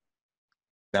right.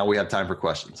 Now we have time for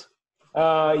questions.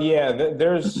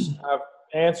 There's I've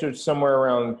answered somewhere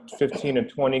around 15 or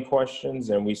 20 questions,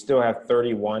 and we still have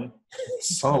 31.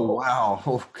 So, oh, wow.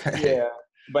 Okay. Yeah,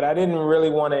 but I didn't really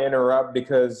want to interrupt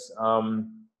because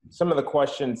some of the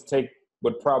questions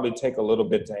would probably take a little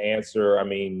bit to answer,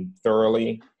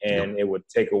 thoroughly, and it would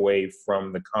take away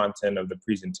from the content of the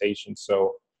presentation.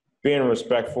 So being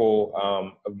respectful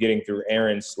of getting through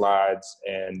Erin's slides,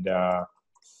 and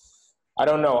I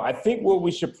don't know. I think what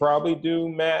we should probably do,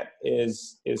 Matt,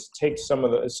 is take some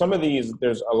of these.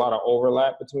 There's a lot of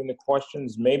overlap between the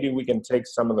questions. Maybe we can take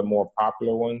some of the more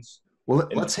popular ones. Well,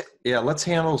 let's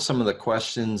handle some of the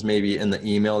questions maybe in the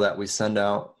email that we send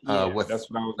out. With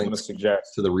that's what I was going to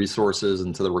suggest, to the resources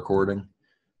and to the recording.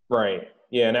 Right.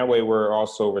 Yeah, and that way we're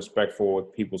also respectful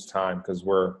with people's time because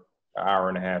we're an hour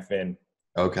and a half in.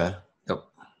 Okay. Yep.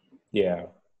 Yeah.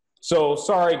 So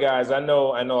sorry, guys. I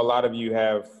know a lot of you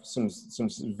have some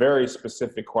very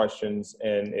specific questions,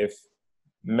 and if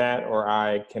Matt or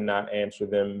I cannot answer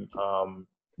them,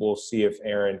 we'll see if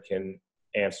Erin can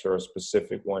answer a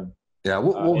specific one. Yeah,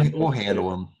 we'll handle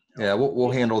them. Yeah,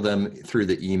 we'll handle them through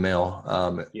the email.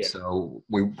 So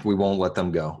we won't let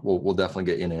them go. We'll definitely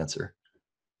get you an answer.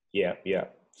 Yeah.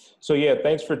 So yeah,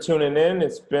 thanks for tuning in.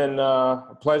 It's been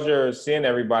a pleasure seeing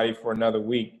everybody for another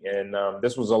week, and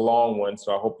this was a long one,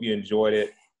 so I hope you enjoyed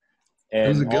it. And it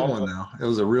was a good one, though. It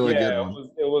was a really good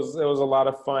one. It was a lot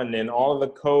of fun, and all of the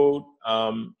code,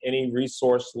 any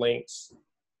resource links,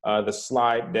 the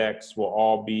slide decks will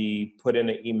all be put in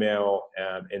an email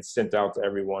and sent out to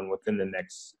everyone within the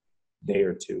next day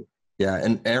or 2. Yeah,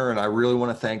 and Erin, I really want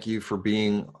to thank you for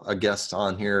being a guest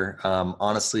on here.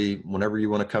 Honestly, whenever you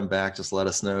want to come back, just let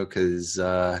us know, because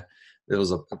it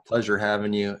was a pleasure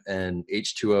having you. And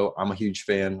H2O, I'm a huge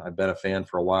fan. I've been a fan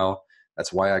for a while.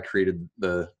 That's why I created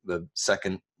the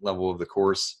second level of the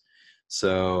course.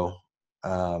 So,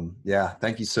 yeah,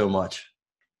 thank you so much.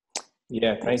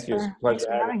 Yeah, thank you. It's a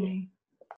pleasure having you.